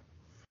 Yeah.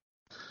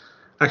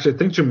 Actually, I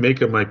think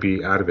Jamaica might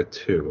be out of it,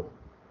 too.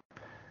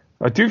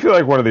 I do feel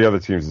like one of the other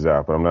teams is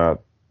out, but I'm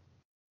not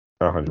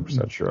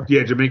 100% sure.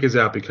 Yeah, Jamaica's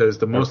out because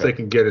the most they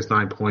can get is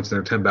 9 points, and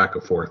they're 10 back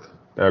of fourth.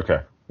 Okay.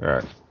 All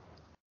right.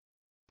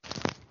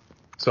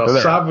 So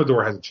El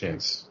Salvador has a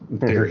chance, in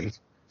theory.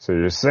 So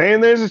you're saying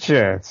there's a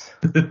chance.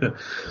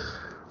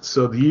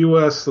 So the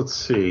U.S., let's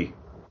see.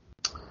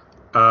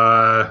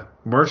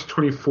 March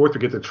 24th,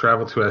 we get to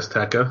travel to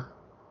Azteca.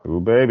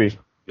 Ooh, baby.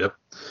 Yep.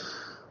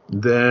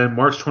 Then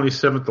March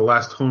 27th, the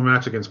last home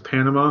match against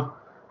Panama.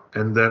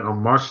 And then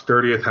on March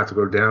 30th, have to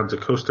go down to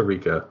Costa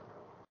Rica.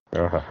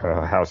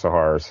 House of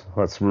Horrors.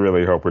 Let's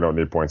really hope we don't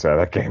need points out of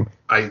that game.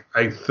 I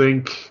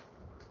think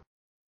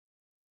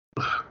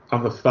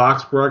on the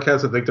Fox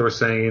broadcast, I think they were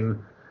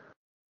saying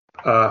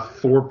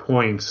 4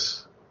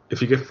 points.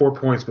 If you get 4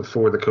 points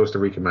before the Costa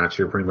Rica match,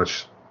 you're pretty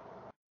much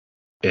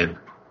in.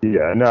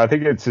 Yeah, no, I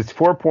think it's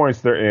 4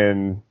 points. They're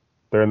in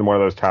one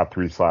of those top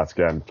 3 slots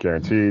again,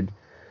 guaranteed.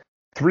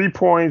 3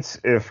 points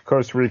if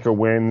Costa Rica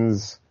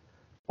wins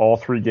all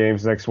 3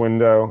 games next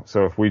window.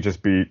 So if we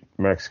just beat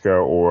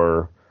Mexico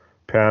or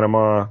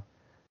Panama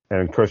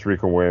and Costa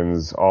Rica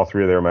wins all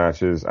 3 of their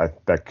matches,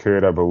 that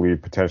could, I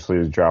believe,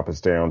 potentially drop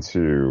us down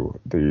to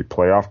the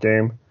playoff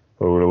game.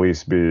 It would at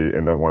least be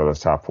in one of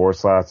those top 4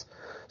 slots.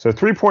 So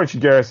 3 points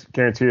should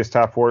guarantee us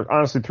top 4.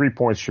 Honestly, 3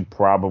 points should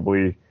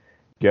probably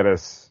get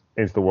us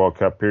into the World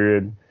Cup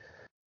period.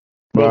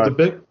 Well, the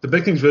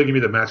big thing's really going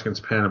to be the match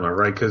against Panama,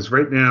 right? Because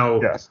right now,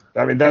 yes,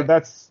 I mean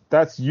that's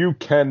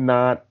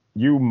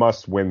you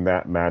must win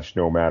that match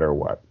no matter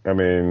what. I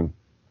mean,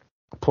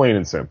 plain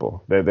and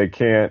simple. They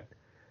can't.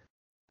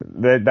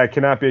 That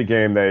cannot be a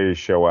game they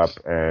show up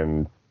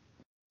and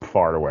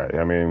fart away.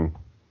 I mean,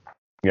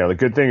 the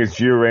good thing is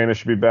Gio Reyna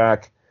should be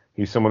back.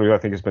 He's someone who I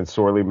think has been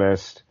sorely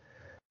missed.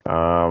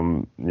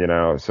 So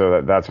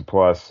that's a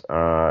plus.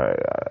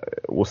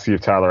 We'll see if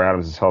Tyler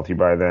Adams is healthy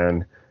by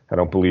then. I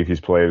don't believe he's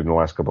played in the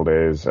last couple of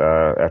days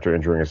after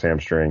injuring his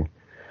hamstring.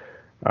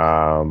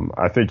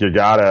 I think you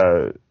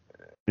gotta,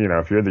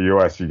 if you're the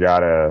U.S., you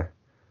gotta,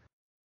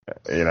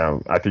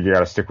 I think you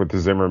gotta stick with the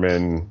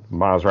Zimmerman,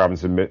 Miles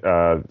Robinson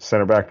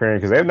center back pairing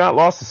because they have not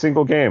lost a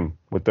single game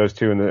with those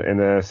two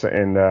at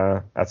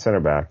center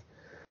back.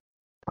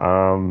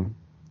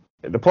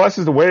 The plus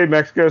is the way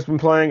Mexico's been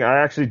playing.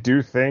 I actually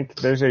do think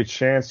there's a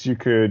chance you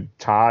could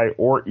tie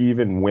or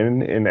even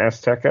win in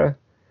Azteca.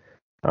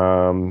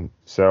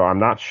 So I'm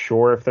not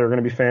sure if they're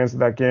going to be fans of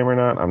that game or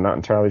not. I'm not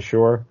entirely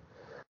sure.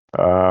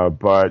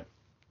 But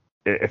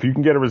if you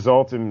can get a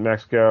result in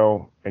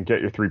Mexico and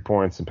get your 3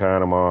 points in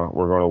Panama,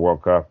 we're going to the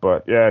World Cup.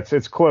 But yeah,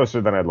 it's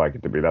closer than I'd like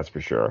it to be. That's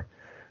for sure.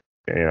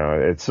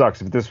 It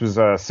sucks. If this was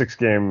a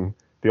 6-game,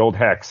 the old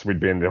Hex, we'd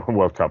be in the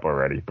World Cup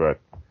already. But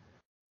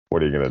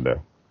what are you going to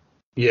do?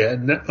 Yeah,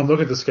 and I'm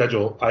looking at the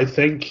schedule. I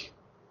think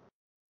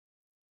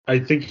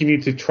you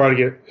need to try to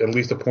get at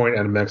least a point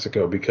out of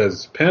Mexico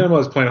because Panama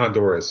is playing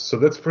Honduras, so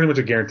that's pretty much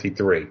a guaranteed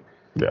 3.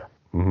 Yeah.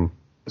 Mm-hmm.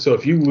 So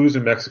if you lose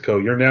in Mexico,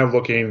 you're now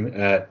looking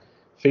at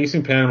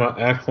facing Panama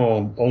at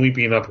home, only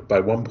being up by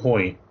 1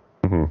 point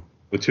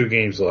with 2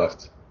 games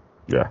left.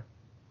 Yeah.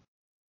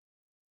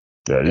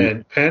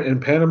 Yeah.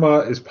 And Panama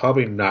is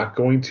probably not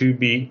going to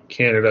beat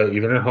Canada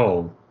even at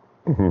home.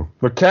 Mm-hmm.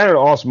 But Canada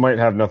also might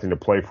have nothing to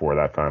play for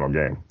that final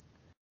game.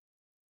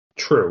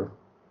 True.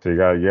 So you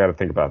got to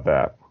think about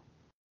that.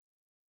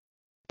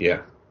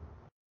 Yeah.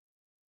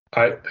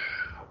 I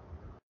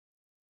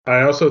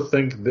also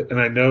think that, and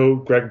I know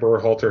Greg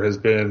Berhalter has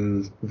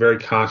been very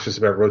conscious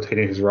about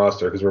rotating his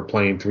roster because we're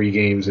playing 3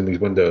 games in these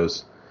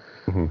windows.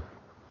 Mm-hmm.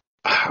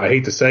 I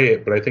hate to say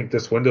it, but I think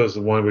this window is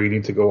the one where you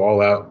need to go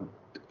all out.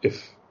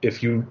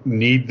 If you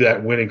need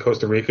that win in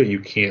Costa Rica, you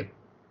can't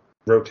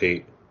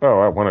rotate. Oh,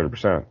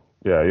 100%.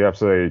 Yeah, you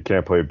absolutely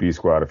can't play a B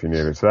squad if you need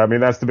it. So, I mean,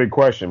 that's the big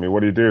question. I mean,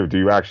 what do you do? Do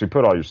you actually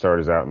put all your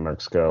starters out in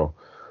Mexico?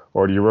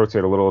 Or do you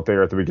rotate a little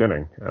there at the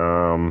beginning?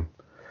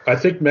 I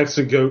think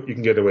Mexico, you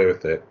can get away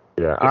with it.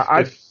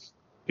 Yeah.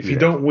 If you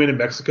don't win in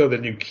Mexico,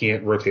 then you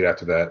can't rotate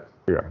after that.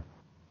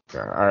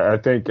 I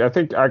think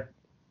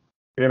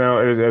you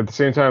know, at the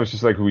same time, it's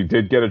just like we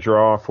did get a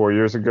draw 4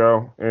 years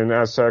ago in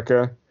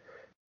Azteca,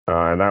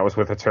 and that was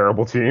with a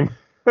terrible team.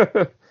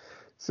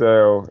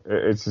 So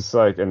it's just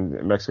like,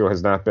 and Mexico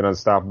has not been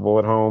unstoppable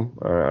at home.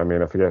 I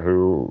mean, I forget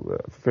who,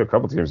 a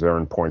couple teams that are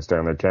in points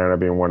down there. Canada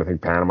being one. I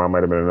think Panama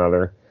might have been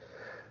another.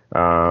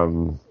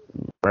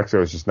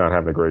 Mexico is just not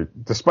having a great,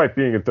 despite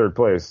being in third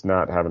place,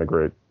 not having a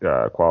great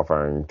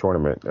qualifying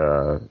tournament.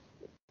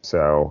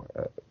 So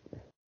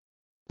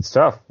it's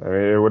tough. I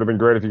mean, it would have been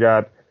great if you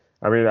got.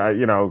 I mean,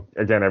 you know,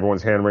 again,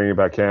 everyone's hand wringing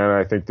about Canada.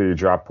 I think the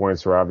drop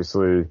points are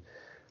obviously.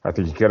 I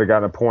think you could have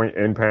gotten a point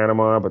in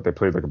Panama, but they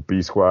played like a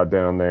B squad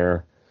down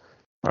there.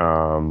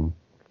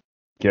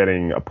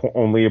 Getting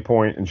only a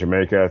point in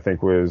Jamaica, I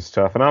think, was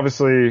tough, and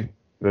obviously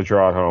the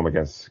draw at home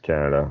against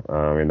Canada.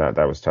 I mean,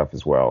 that was tough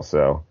as well.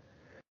 So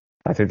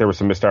I think there were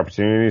some missed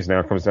opportunities. Now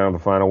it comes down to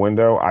the final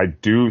window. I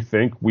do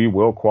think we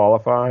will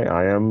qualify.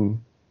 I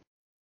am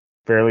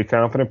fairly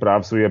confident, but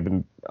obviously I've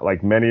been,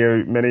 like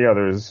many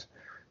others,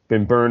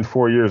 been burned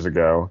 4 years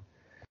ago.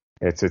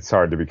 It's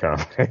hard to be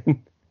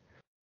confident.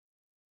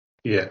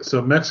 Yeah.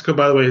 So Mexico,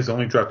 by the way, has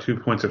only dropped 2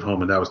 points at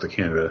home, and that was to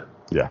Canada.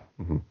 Yeah.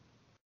 Mm-hmm.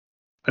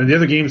 And the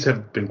other games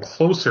have been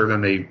closer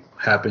than they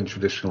have been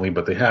traditionally,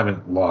 but they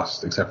haven't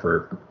lost except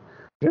for.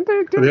 They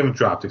haven't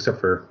dropped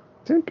except for.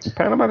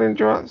 Panama didn't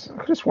draw.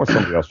 I just want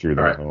somebody else to do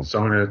that. All right, so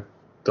I'm going to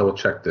double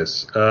check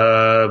this.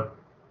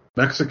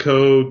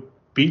 Mexico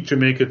beat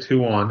Jamaica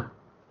 2-1.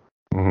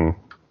 Mm-hmm.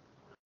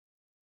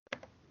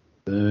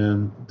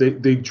 And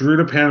they drew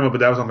to Panama, but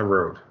that was on the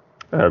road.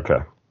 Okay.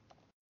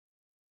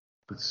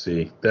 Let's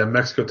see. Then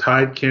Mexico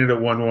tied Canada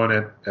 1-1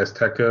 at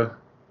Azteca.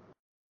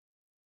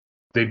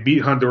 They beat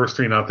Honduras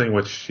 3-0,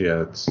 which,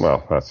 yeah, it's...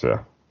 Well, that's,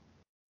 yeah.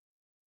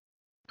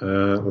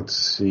 Let's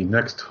see.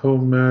 Next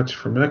home match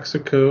for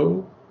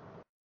Mexico.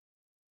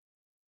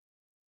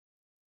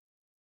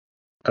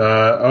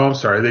 I'm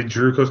sorry. They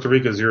drew Costa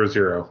Rica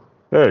 0-0.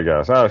 There you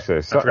go. So I would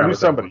say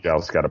somebody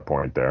else got a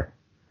point there.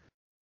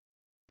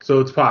 So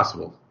it's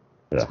possible.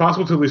 Yeah. It's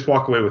possible to at least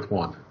walk away with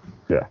one.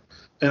 Yeah.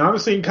 And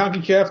honestly, in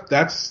CONCACAF,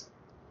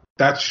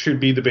 that should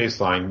be the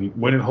baseline. You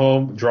win at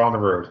home, draw on the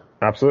road.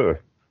 Absolutely.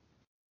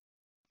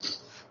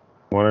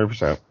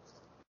 100%.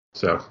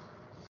 So.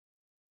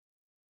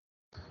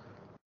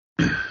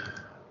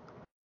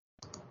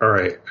 All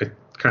right. I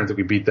kind of think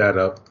we beat that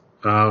up.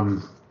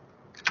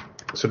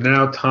 So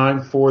now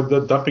time for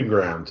the dumping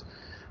ground.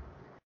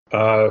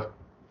 Aside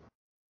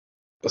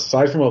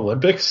from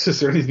Olympics, is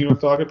there anything you want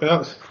to talk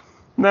about?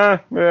 Nah,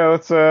 yeah,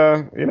 let's,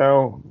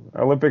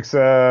 Olympics,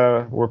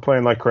 we're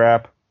playing like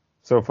crap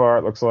so far,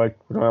 it looks like.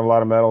 We don't have a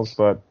lot of medals,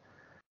 but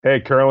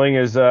hey, curling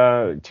is,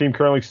 team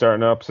curling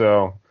starting up,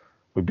 so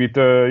we beat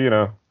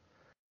the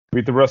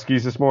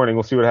Ruskies this morning.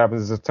 We'll see what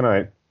happens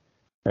tonight.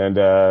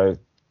 And,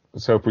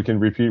 let's hope we can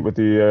repeat with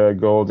the,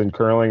 gold in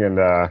curling. And,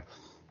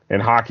 in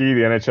hockey,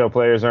 the NHL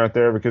players aren't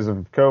there because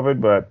of COVID,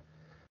 but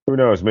who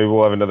knows? Maybe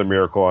we'll have another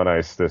miracle on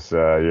ice this,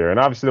 year. And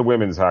obviously the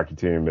women's hockey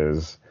team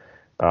is,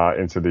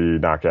 into the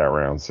knockout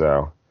round.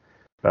 So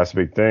that's a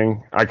big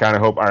thing. I kind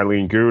of hope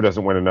Eileen Gu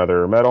doesn't win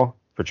another medal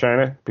for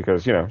China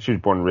because, she's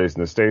born and raised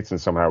in the States and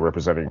somehow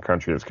representing a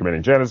country that's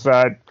committing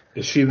genocide.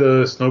 Is she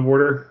the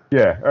snowboarder?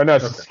 Yeah. Oh, no,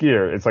 she's a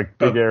skier. It's like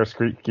big air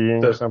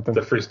skiing or something.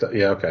 The freestyle.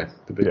 Yeah, okay.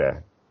 Big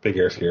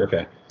air skier,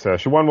 okay. So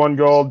she won one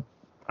gold.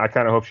 I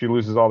kind of hope she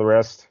loses all the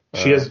rest.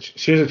 She has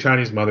a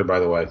Chinese mother, by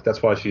the way.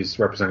 That's why she's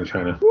representing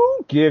China.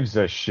 Who gives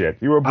a shit?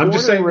 You were born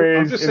and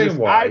raised in this.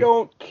 Why. I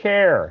don't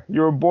care.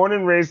 You were born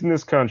and raised in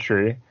this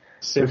country.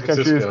 This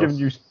country has given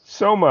you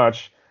so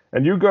much.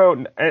 And you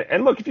go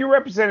and look, if you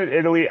represented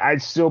Italy,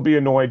 I'd still be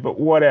annoyed, but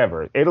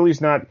whatever.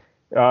 Italy's not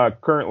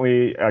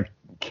currently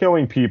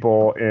killing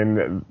people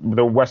in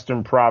the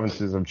western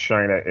provinces of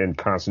China in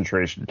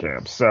concentration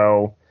camps.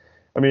 So,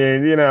 I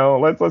mean,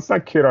 let's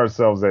not kid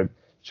ourselves that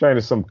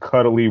China's some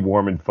cuddly,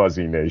 warm and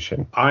fuzzy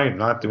nation. I am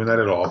not doing that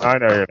at all. I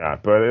know you're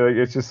not, but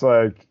it's just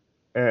like,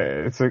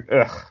 it's like,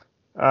 ugh.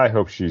 I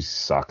hope she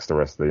sucks the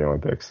rest of the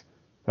Olympics.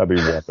 That'd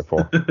be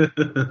wonderful.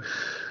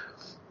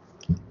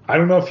 I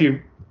don't know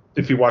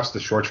if you watch the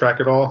short track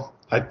at all.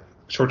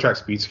 Short track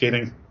speed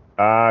skating.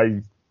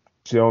 I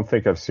don't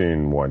think I've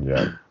seen one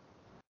yet.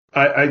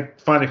 I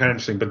find it kind of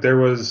interesting, but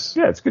it's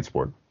a good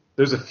sport.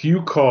 There's a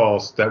few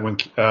calls that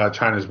went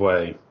China's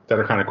way that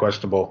are kind of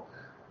questionable.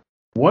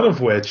 One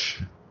of which,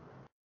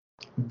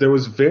 there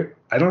was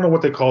I don't know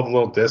what they call the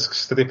little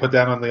discs that they put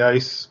down on the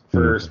ice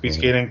for speed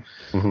skating,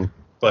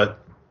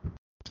 but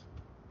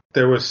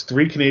there was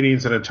 3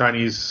 Canadians and a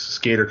Chinese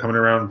skater coming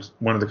around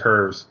one of the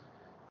curves,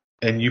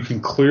 and you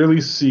can clearly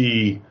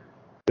see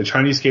the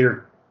Chinese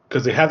skater,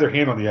 because they have their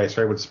hand on the ice,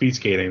 right, with speed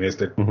skating, is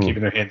they're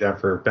keeping their hand down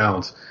for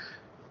balance,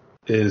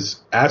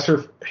 is as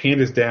her hand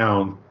is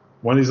down,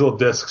 one of these little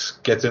discs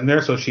gets in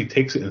there, so she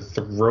takes it and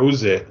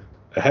throws it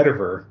ahead of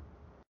her,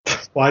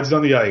 slides it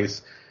on the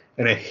ice,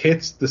 and it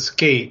hits the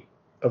skate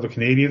of a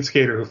Canadian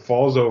skater who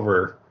falls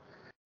over,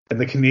 and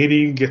the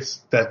Canadian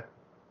that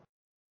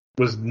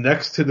was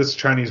next to this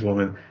Chinese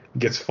woman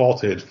gets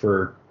faulted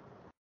for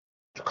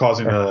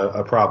causing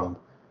a problem.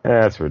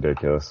 That's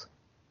ridiculous.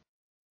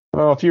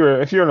 Well, if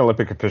you're an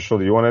Olympic official,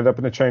 do you want to end up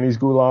in a Chinese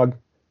gulag?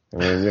 I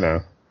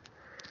mean,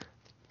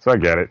 So I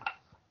get it.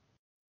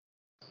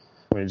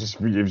 I mean,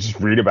 you just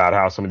read about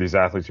how some of these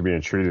athletes are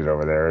being treated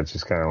over there. It's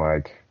just kind of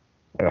like,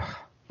 ugh.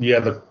 Yeah,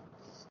 the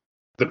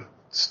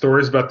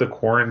stories about the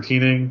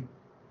quarantining.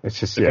 It's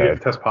just if you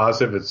test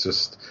positive, it's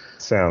just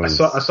sounds.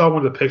 I saw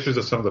one of the pictures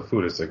of some of the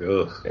food. It's like,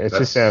 ugh.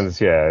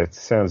 It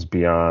sounds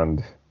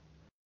beyond.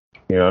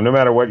 No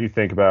matter what you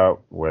think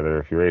about whether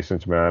if you're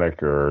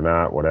asymptomatic or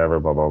not, whatever,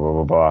 blah blah blah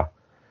blah blah.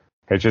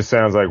 It just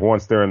sounds like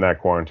once they're in that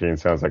quarantine, it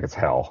sounds like it's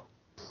hell.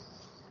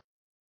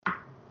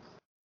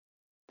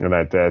 And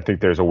I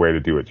think there's a way to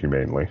do it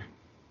humanely.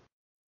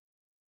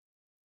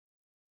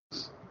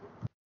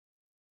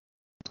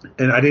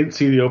 And I didn't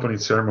see the opening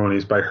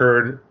ceremonies, but I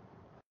heard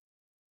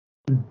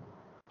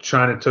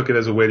China took it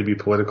as a way to be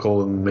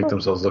political and make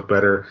themselves look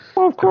better.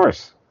 Well, of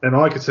course. And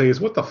all I could say is,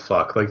 what the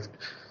fuck? Like,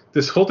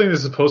 this whole thing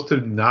is supposed to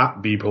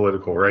not be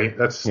political, right?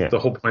 That's the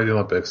whole point of the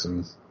Olympics.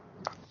 And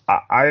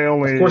of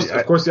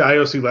course, the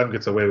IOC let them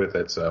get away with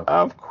it. So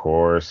of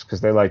course,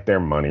 because they like their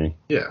money.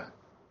 Yeah.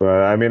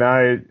 But I mean,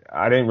 I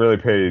didn't really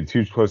pay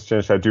too close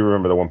attention. I do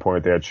remember the one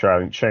point they had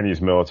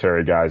Chinese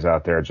military guys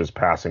out there just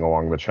passing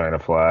along the China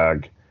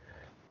flag.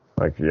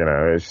 Like,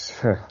 it's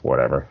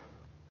whatever.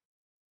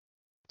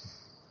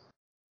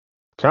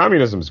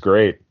 Communism's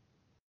great.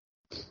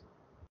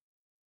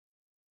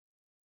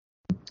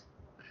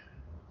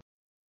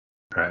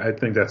 All right, I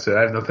think that's it.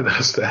 I have nothing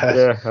else to add.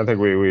 Yeah, I think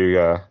we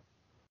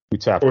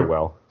tapped it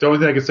well. The only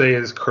thing I can say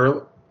is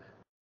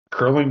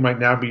curling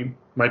might be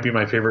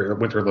my favorite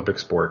Winter Olympic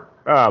sport.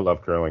 I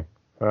love curling.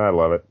 I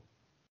love it.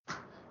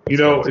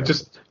 I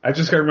just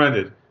got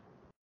reminded.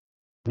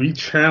 We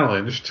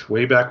challenged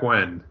way back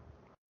when.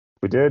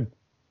 We did.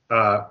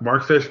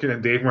 Mark Fishkin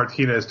and Dave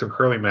Martinez to a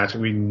curling match,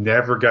 and we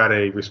never got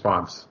a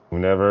response.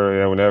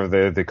 Whenever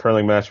the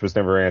curling match was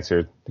never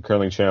answered. The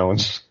curling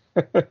challenge.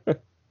 And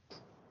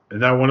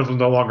now one of them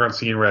no longer on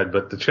Seeing Red,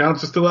 but the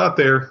challenge is still out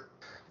there.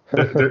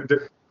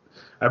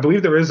 I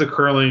believe there is a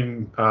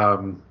curling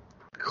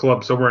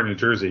club somewhere in New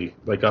Jersey,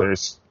 like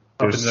there's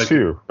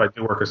two by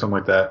Newark or something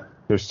like that.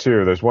 There's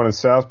two. There's one in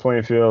South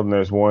Plainfield, and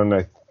there's one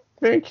I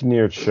think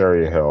near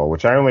Cherry Hill,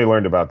 which I only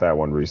learned about that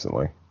one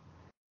recently.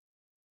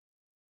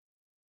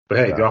 But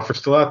hey, the offer's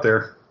still out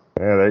there.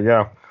 Yeah, there you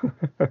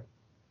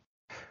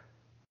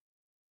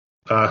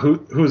go.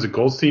 Who is it?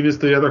 Goldstein is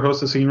the other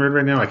host of Seeing Red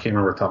right now? I can't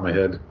remember off the top of my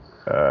head.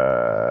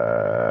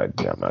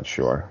 Yeah, I'm not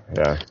sure.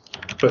 Yeah.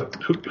 But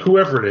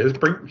whoever it is,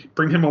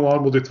 bring him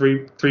along. We'll do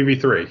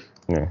 3v3.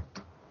 Yeah.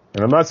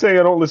 And I'm not saying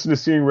I don't listen to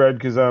Seeing Red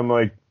because I'm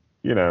like,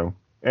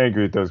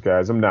 angry at those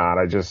guys. I'm not.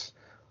 I just,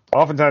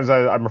 oftentimes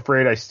I'm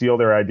afraid I steal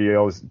their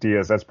ideas.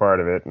 That's part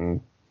of it. And,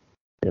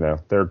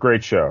 they're a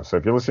great show. So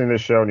if you're listening to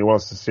this show and you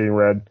want us to Seeing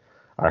Red,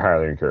 I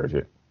highly encourage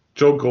it.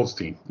 Joe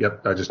Goldstein.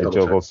 Yep. I just double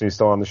Joe Goldstein's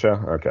still on the show?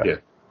 Okay. Yeah.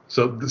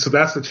 So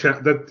that's the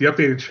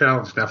updated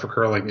challenge now for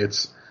curling.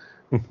 It's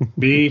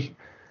me,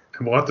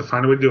 and we'll have to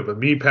find a way to do it, but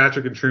me,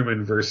 Patrick, and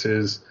Truman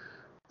versus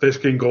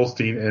Fishkin,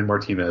 Goldstein, and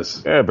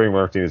Martinez. Yeah, bring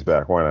Martinez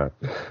back. Why not?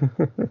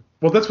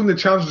 Well, that's when the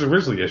challenge was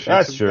originally issued.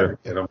 That's true.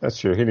 That's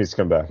true. He needs to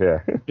come back, yeah.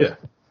 Yeah.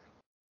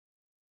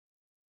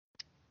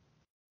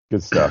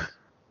 Good stuff.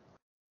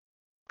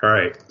 All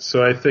right.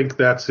 So I think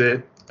that's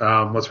it.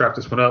 Let's wrap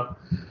this one up.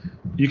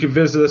 You can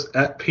visit us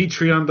at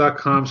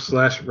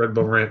patreon.com/Red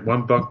Bull Rant.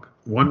 $1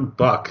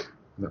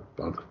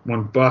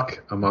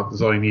 a month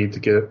is all you need to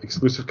get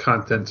exclusive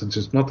content such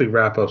as monthly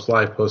wrap-ups,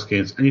 live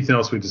post-games, anything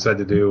else we decide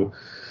to do,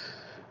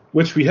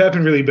 which we have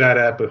been really bad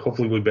at, but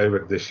hopefully we'll be better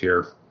at this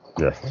year.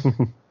 Yeah.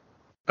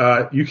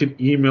 You can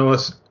email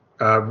us,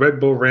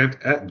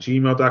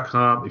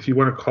 redbullrant@gmail.com. If you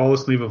want to call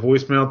us, leave a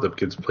voicemail that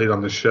gets played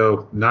on the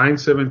show,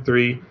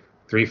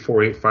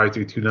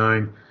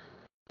 973-348-5329.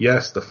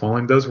 Yes, the phone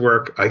line does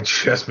work. I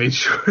just made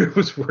sure it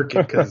was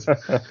working because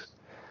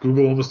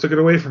Google almost took it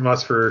away from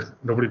us for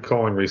nobody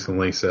calling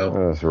recently. So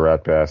those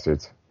rat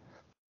bastards.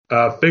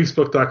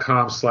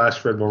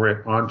 Facebook.com/Red Bull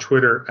Rant. On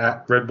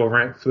Twitter @Red Bull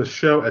Rant. For the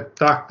show at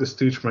Doc the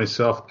Stooge, for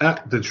myself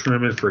 @The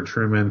Truman for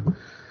Truman.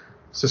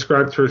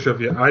 Subscribe to our show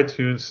via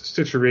iTunes,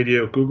 Stitcher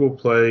Radio, Google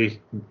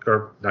Play,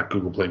 or not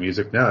Google Play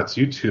Music. Now it's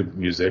YouTube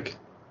Music.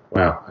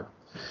 Wow.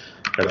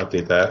 Gotta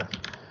update that.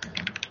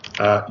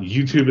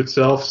 YouTube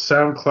itself,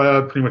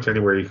 SoundCloud, pretty much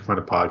anywhere you can find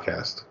a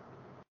podcast.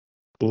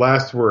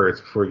 Last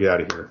words before we get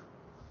out of here.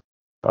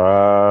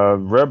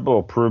 Red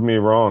Bull proved me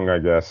wrong, I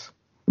guess.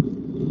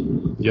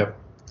 Yep.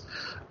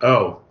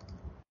 Oh,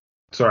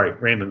 sorry,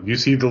 random. You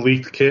see the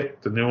leaked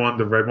kit, the new one,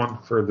 the red one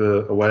for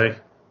the away?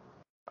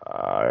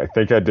 I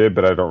think I did,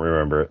 but I don't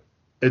remember it.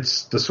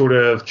 It's the sort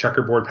of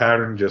checkerboard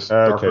pattern, just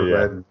darker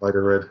red and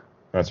lighter red.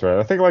 That's right.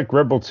 I think like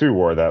Red Bull 2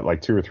 wore that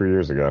like 2 or 3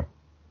 years ago.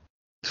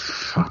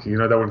 Fuck,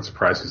 that wouldn't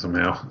surprise me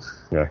somehow.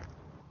 Yeah.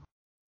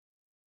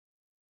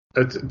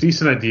 It's a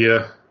decent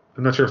idea.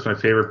 I'm not sure if it's my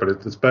favorite, but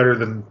it's better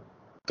than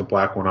the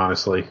black one,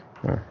 honestly.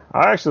 Yeah.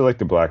 I actually like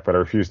the black, but I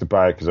refuse to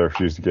buy it because I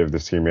refuse to give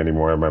this team any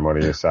more of my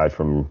money aside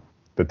from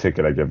the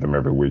ticket I give them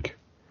every week.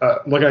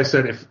 Like I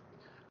said, if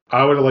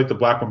I would have liked the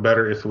black one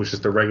better if it was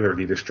just the regular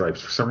Adidas stripes.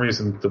 For some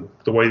reason,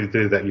 the way they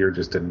did it that year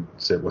just didn't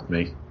sit with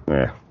me.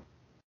 Yeah.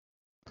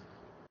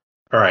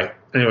 All right.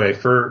 Anyway,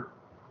 for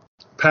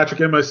Patrick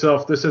and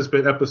myself, this has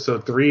been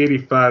episode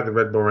 385 of the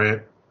Red Bull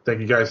Rant. Thank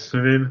you guys for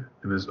tuning in,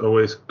 and as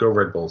always, go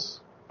Red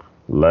Bulls.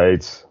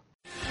 Lights.